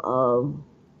level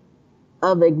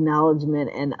of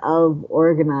acknowledgement and of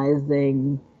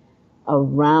organizing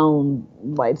around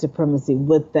white supremacy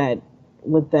with that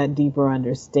deeper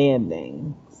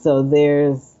understanding. So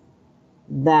there's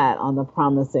that on the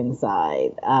promising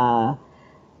side.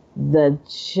 The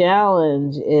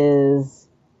challenge is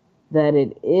that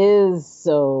it is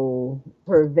so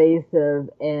pervasive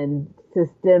and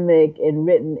systemic and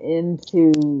written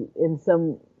into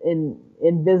in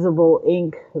invisible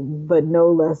ink, but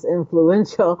no less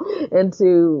influential,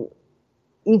 into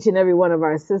each and every one of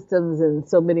our systems and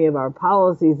so many of our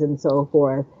policies and so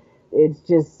forth. It's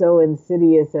just so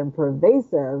insidious and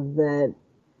pervasive that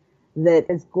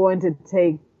it's going to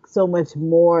take so much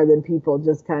more than people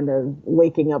just kind of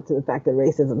waking up to the fact that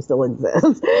racism still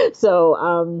exists.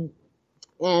 So,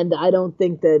 and I don't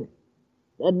think that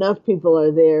enough people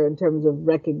are there in terms of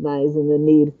recognizing the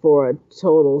need for a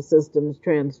total systems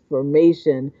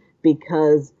transformation,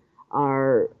 because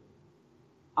our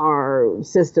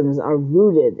systems are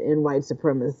rooted in white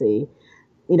supremacy.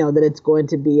 That it's going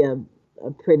to be a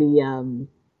pretty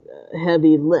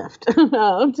heavy lift,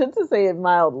 to say it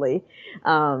mildly,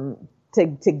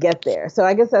 to get there. So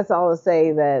I guess that's all to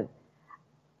say that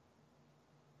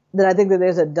I think that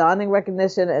there's a dawning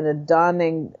recognition and a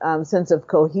dawning sense of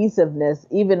cohesiveness,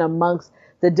 even amongst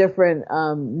the different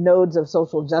nodes of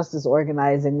social justice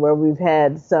organizing, where we've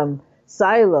had some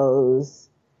silos,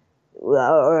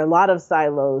 or a lot of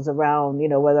silos around,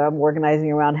 whether I'm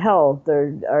organizing around health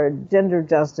or gender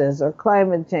justice or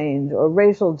climate change or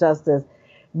racial justice,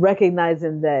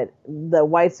 recognizing that the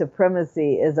white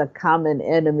supremacy is a common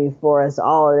enemy for us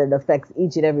all, and it affects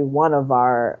each and every one of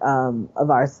our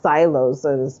silos,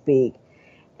 so to speak.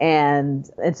 And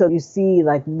so you see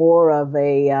like more of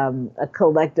a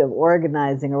collective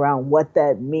organizing around what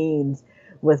that means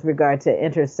with regard to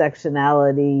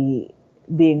intersectionality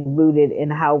being rooted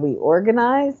in how we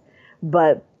organize.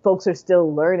 But folks are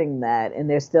still learning that, and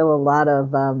there's still a lot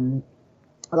of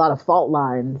fault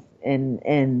lines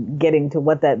and getting to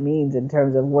what that means in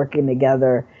terms of working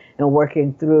together and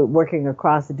working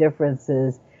across the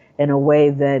differences in a way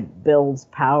that builds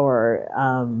power.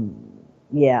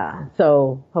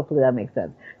 So hopefully that makes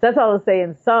sense. So that's all I'll say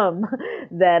in sum,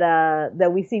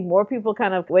 that we see more people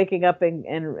kind of waking up and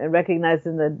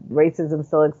recognizing that racism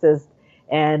still exists,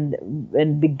 and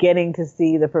beginning to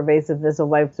see the pervasiveness of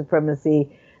white supremacy,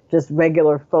 just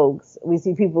regular folks. We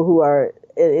see people who are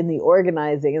in the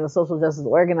social justice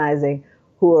organizing,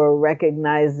 who are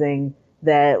recognizing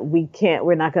that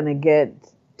we're not going to get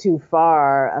too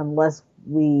far unless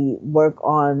we work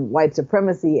on white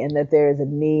supremacy, and that there is a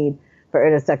need for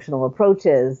intersectional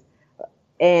approaches,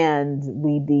 and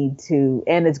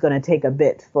it's going to take a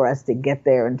bit for us to get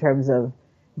there in terms of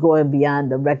going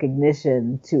beyond the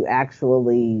recognition to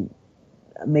actually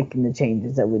making the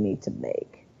changes that we need to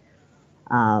make.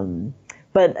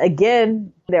 But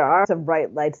again, there are some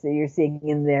bright lights that you're seeing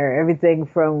in there. Everything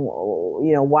from,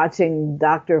 watching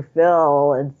Dr.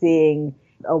 Phil and seeing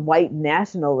a white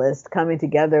nationalist coming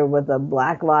together with a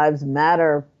Black Lives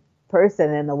Matter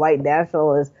person, and the white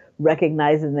nationalist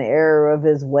recognizing the error of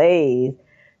his ways,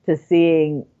 to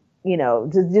seeing,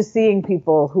 just seeing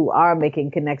people who are making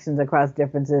connections across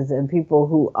differences, and people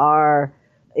who are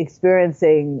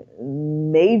experiencing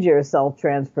major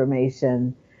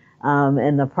self-transformation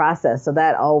in the process. So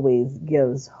that always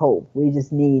gives hope. We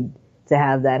just need to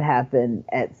have that happen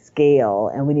at scale,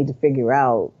 and we need to figure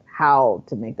out how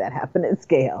to make that happen at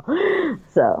scale.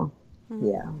 So,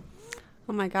 yeah.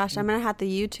 Oh my gosh, I'm going to have to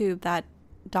YouTube that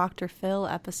Dr. Phil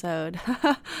episode.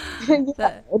 I hope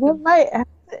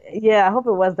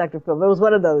it was Dr. Phil. It was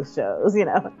one of those shows,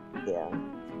 Yeah.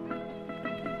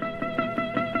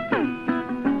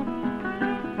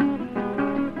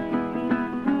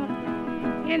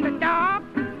 In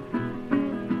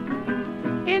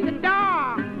the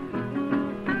dark,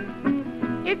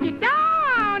 if you're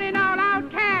down and all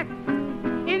outcast,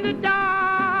 in the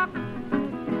dark,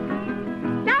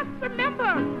 just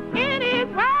remember in his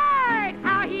word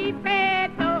how he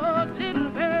fed those little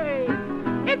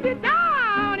birds. If you're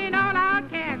down and all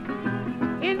outcast,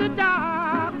 in the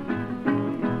dark,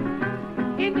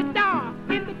 in the dark,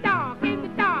 in the dark, in the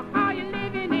dark, are you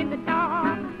living in the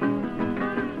dark?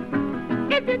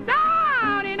 If you're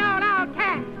down and all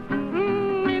outcast,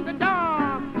 in the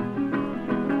dark,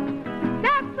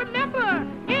 just remember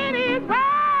in his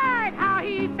word how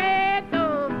he fed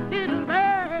those little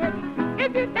birds.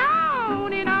 If you're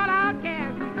down and all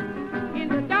outcast, in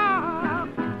the dark.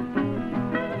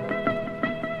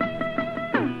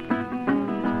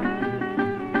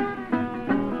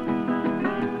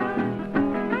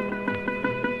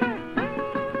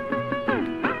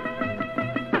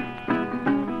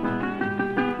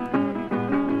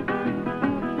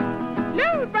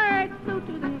 Little birds flew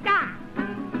to the sky,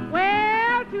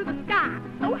 well, to the sky,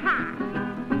 so high.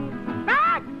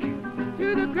 Back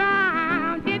to the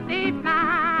ground did they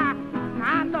fly,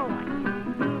 my Lord.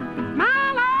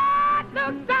 My Lord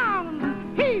looked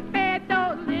down, he fed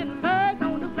those little birds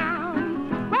on the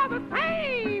ground. For the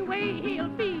same way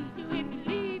he'll feed you if you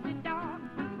leave the dark,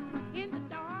 in the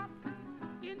dark,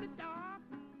 in the dark.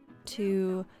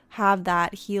 To have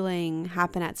that healing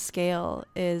happen at scale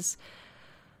is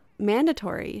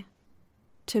mandatory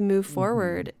to move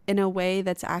forward in a way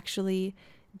that's actually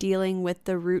dealing with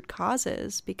the root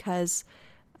causes, because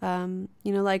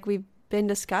like we've been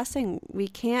discussing, we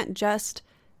can't just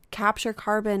capture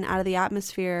carbon out of the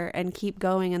atmosphere and keep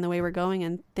going in the way we're going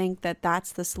and think that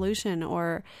that's the solution,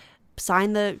 or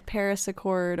sign the Paris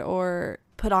Accord or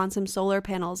put on some solar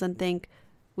panels and think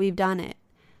we've done it.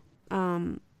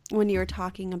 When you were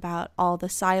talking about all the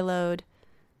siloed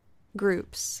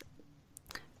groups,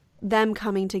 them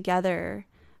coming together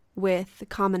with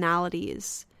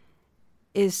commonalities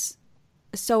is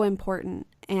so important,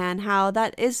 and how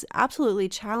that is absolutely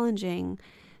challenging,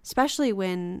 especially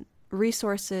when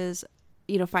resources,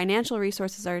 financial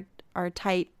resources are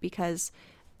tight, because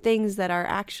things that are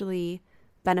actually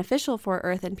beneficial for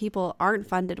Earth and people aren't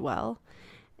funded well.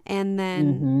 And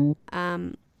then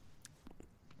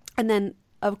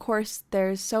of course,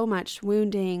 there's so much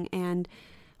wounding and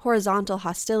horizontal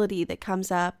hostility that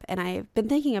comes up. And I've been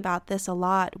thinking about this a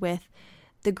lot with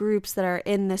the groups that are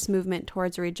in this movement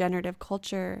towards a regenerative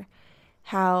culture,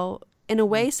 how in a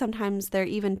way sometimes they're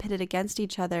even pitted against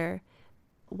each other,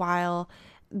 while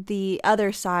the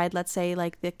other side, let's say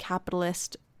like the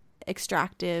capitalist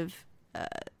extractive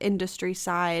industry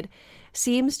side,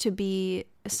 seems to be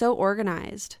so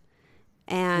organized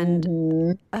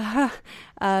and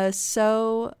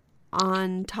so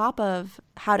on top of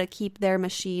how to keep their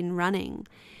machine running.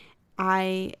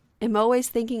 I am always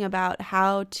thinking about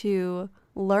how to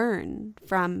learn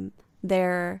from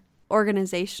their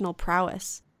organizational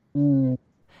prowess.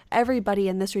 Everybody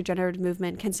in this regenerative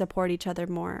movement can support each other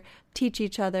more, teach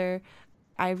each other.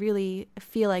 I really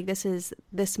feel like this is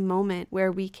this moment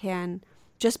where we can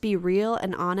just be real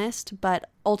and honest, but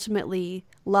ultimately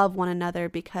love one another,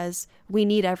 because we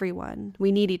need everyone.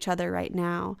 We need each other right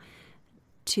now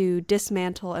to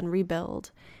dismantle and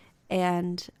rebuild.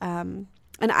 And I'm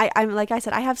like I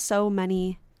said, I have so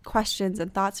many questions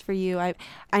and thoughts for you.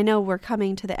 I know we're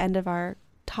coming to the end of our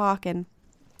talk, and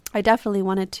I definitely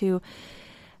wanted to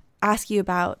ask you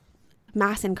about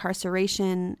mass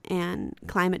incarceration and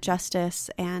climate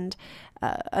justice and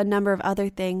a number of other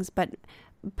things, but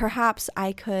perhaps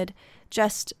I could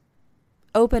just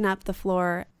open up the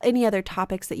floor. Any other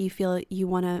topics that you feel you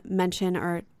want to mention,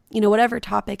 or whatever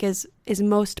topic is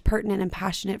most pertinent and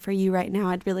passionate for you right now,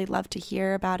 I'd really love to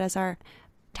hear about as our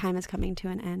time is coming to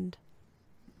an end.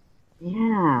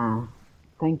 Yeah,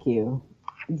 thank you.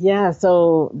 Yeah,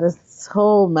 so this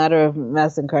whole matter of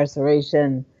mass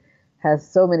incarceration has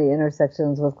so many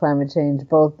intersections with climate change,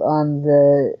 both on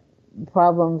the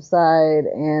problem side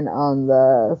and on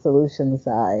the solution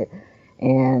side.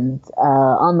 And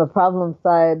on the problem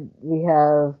side, we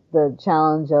have the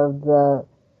challenge of the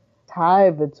tie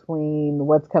between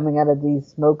what's coming out of these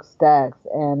smokestacks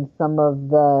and some of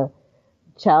the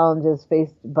challenges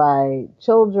faced by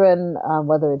children,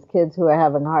 whether it's kids who are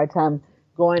having a hard time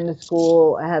going to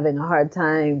school, having a hard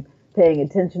time paying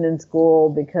attention in school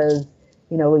because,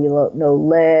 we know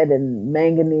lead and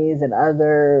manganese and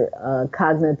other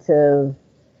cognitive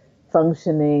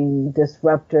functioning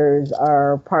disruptors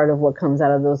are part of what comes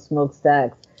out of those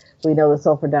smokestacks. We know the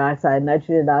sulfur dioxide,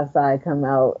 nitrogen dioxide come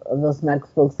out of those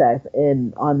smokestacks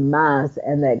en masse,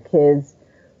 and that kids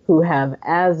who have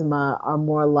asthma are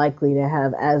more likely to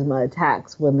have asthma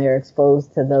attacks when they're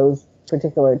exposed to those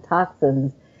particular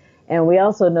toxins. And we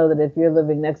also know that if you're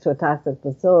living next to a toxic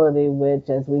facility, which,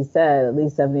 as we said, at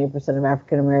least 78% of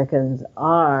African Americans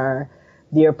are,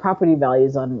 your property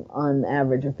values on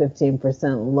average are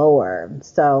 15% lower.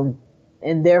 So,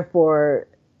 and therefore,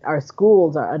 our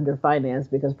schools are underfinanced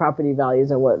because property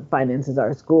values are what finances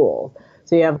our schools.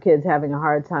 So you have kids having a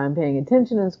hard time paying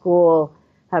attention in school,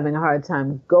 having a hard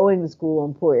time going to school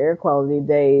on poor air quality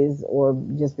days, or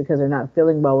just because they're not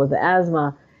feeling well with the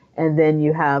asthma. And then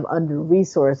you have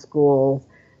under-resourced schools.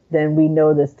 Then we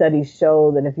know the studies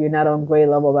show that if you're not on grade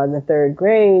level by the third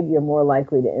grade, you're more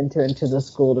likely to enter into the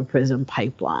school to prison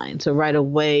pipeline. So right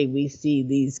away, we see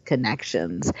these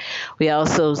connections. We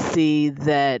also see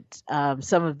that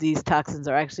some of these toxins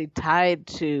are actually tied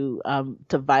to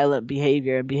violent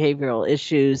behavior and behavioral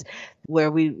issues,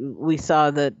 where we saw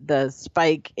that the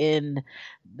spike in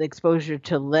the exposure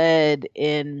to lead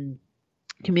in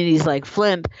communities like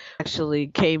Flint actually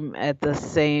came at the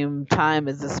same time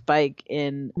as the spike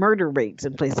in murder rates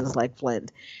in places like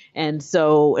Flint. And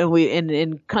so,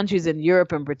 in countries in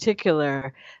Europe in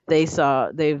particular,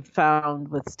 they've found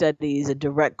with studies a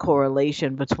direct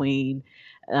correlation between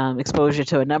exposure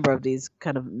to a number of these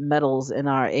kind of metals in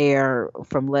our air,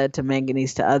 from lead to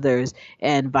manganese to others,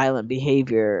 and violent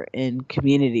behavior in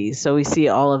communities. So we see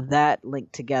all of that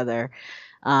linked together.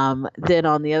 Then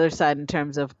on the other side, in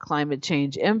terms of climate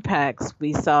change impacts,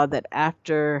 we saw that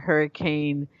after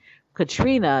Hurricane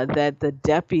Katrina, that the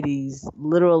deputies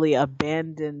literally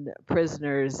abandoned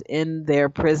prisoners in their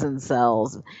prison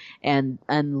cells and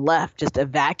left, just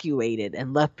evacuated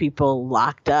and left people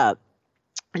locked up.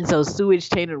 And so sewage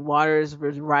tainted waters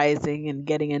was rising and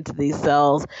getting into these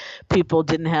cells. People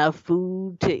didn't have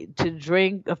food to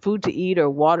drink, food to eat, or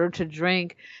water to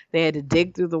drink. They had to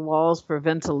dig through the walls for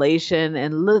ventilation,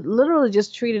 and literally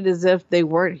just treated as if they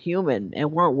weren't human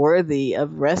and weren't worthy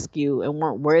of rescue and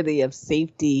weren't worthy of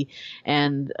safety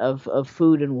and of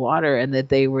food and water, and that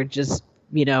they were just,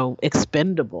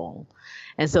 expendable.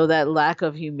 And so that lack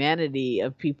of humanity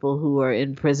of people who are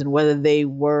in prison, whether they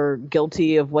were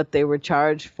guilty of what they were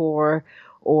charged for,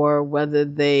 or whether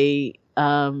they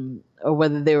or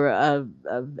whether they were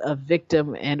a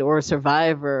victim and or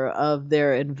survivor of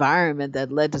their environment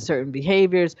that led to certain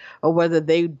behaviors, or whether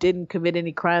they didn't commit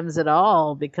any crimes at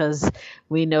all, because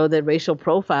we know that racial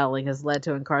profiling has led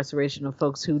to incarceration of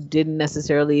folks who didn't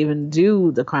necessarily even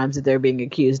do the crimes that they're being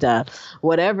accused of.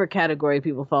 Whatever category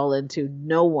people fall into,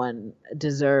 no one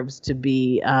deserves to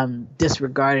be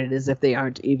disregarded as if they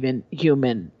aren't even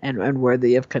human and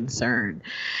worthy of concern.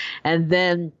 And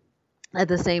then at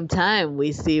the same time,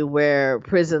 we see where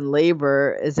prison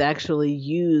labor is actually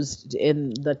used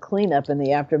in the cleanup and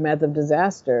the aftermath of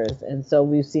disasters. And so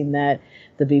we've seen that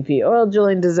the BP oil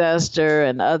drilling disaster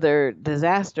and other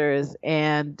disasters.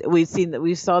 And we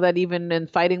saw that even in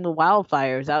fighting the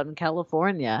wildfires out in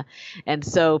California. And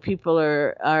so people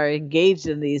are engaged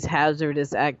in these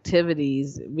hazardous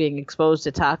activities, being exposed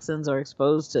to toxins or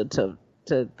exposed to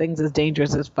things as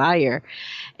dangerous as fire.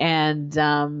 And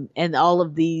all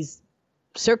of these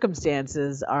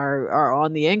circumstances are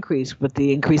on the increase with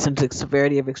the increase in the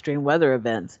severity of extreme weather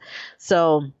events.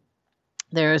 So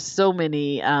there are so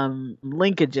many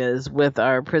linkages with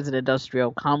our prison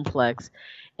industrial complex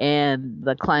and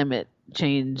the climate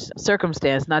change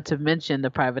circumstance, not to mention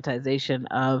the privatization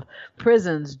of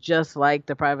prisons, just like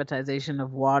the privatization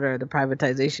of water, the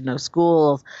privatization of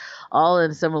schools, all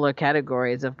in similar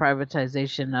categories of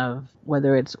privatization of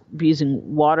whether it's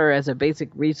using water as a basic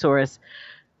resource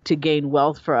to gain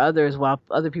wealth for others while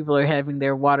other people are having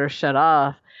their water shut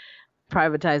off,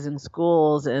 privatizing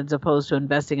schools as opposed to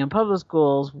investing in public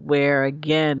schools, where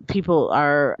again people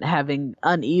are having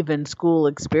uneven school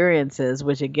experiences,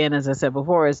 which again, as I said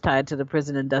before, is tied to the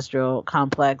prison industrial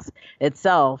complex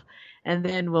itself. And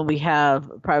then when we have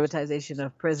privatization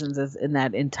of prisons as in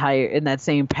that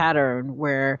same pattern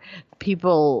where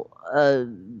people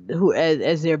who,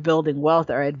 as they're building wealth,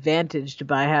 are advantaged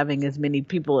by having as many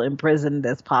people imprisoned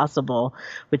as possible,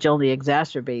 which only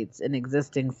exacerbates an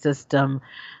existing system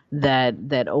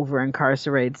that over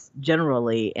incarcerates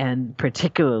generally and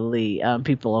particularly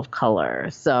people of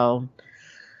color. So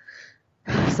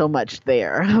much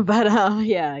there, but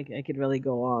yeah, I could really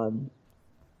go on.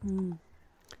 Mm.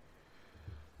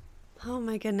 Oh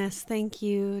my goodness. Thank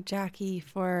you, Jackie,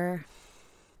 for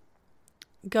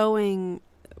going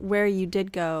where you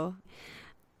did go.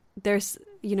 There's,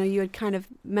 you had kind of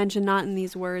mentioned, not in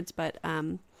these words, but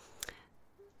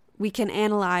we can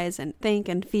analyze and think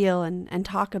and feel and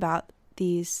talk about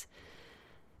these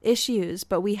issues,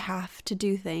 but we have to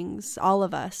do things, all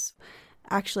of us,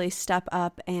 actually step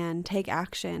up and take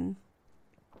action.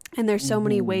 And there's so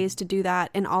many ways to do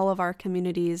that in all of our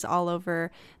communities all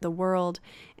over the world.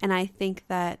 And I think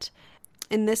that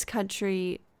in this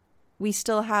country, we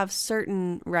still have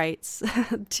certain rights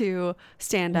to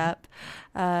stand up,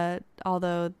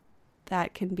 although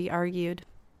that can be argued.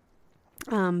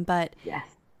 But yes.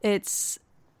 It's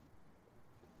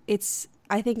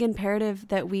I think imperative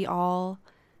that we all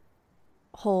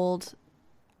hold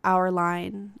our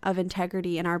line of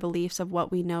integrity and our beliefs of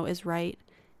what we know is right,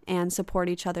 and support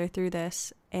each other through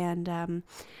this. And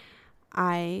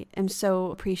I am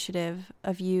so appreciative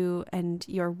of you and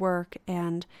your work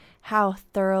and how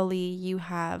thoroughly you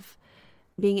have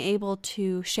being able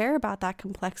to share about that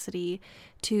complexity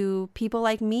to people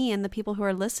like me and the people who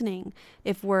are listening.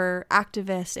 If we're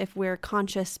activists, if we're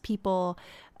conscious people,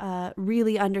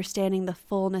 really understanding the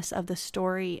fullness of the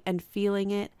story and feeling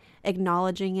it,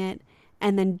 acknowledging it,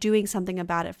 and then doing something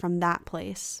about it from that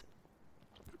place.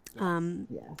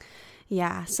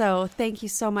 Yeah. So thank you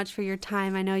so much for your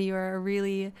time. I know you are a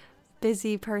really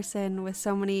busy person with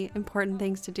so many important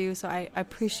things to do. So I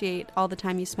appreciate all the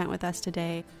time you spent with us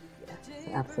today. Yes,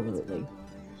 absolutely.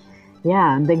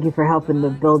 Yeah. And thank you for helping to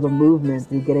build a movement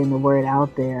through getting the word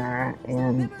out there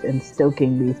and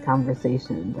stoking these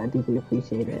conversations. I deeply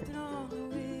appreciate it.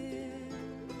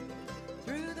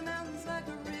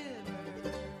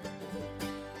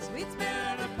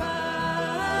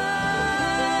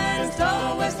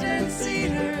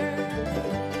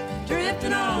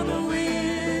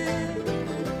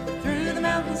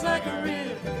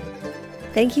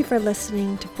 Thank you for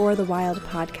listening to For the Wild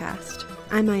podcast.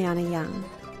 I'm Ayana Young.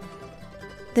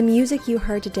 The music you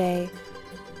heard today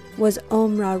was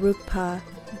Omra Rukpa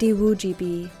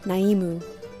Diwujibi Naimu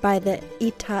by the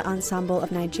Ita Ensemble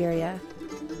of Nigeria,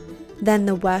 then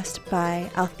The West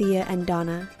by Althea and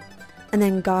Donna, and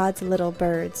then God's Little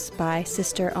Birds by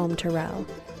Sister Om Terrell.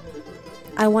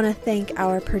 I want to thank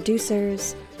our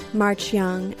producers, March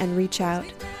Young and Reach Out,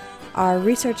 our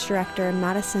research director,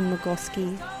 Madison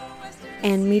Mogulski,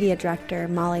 and media director,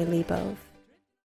 Molly Lebov.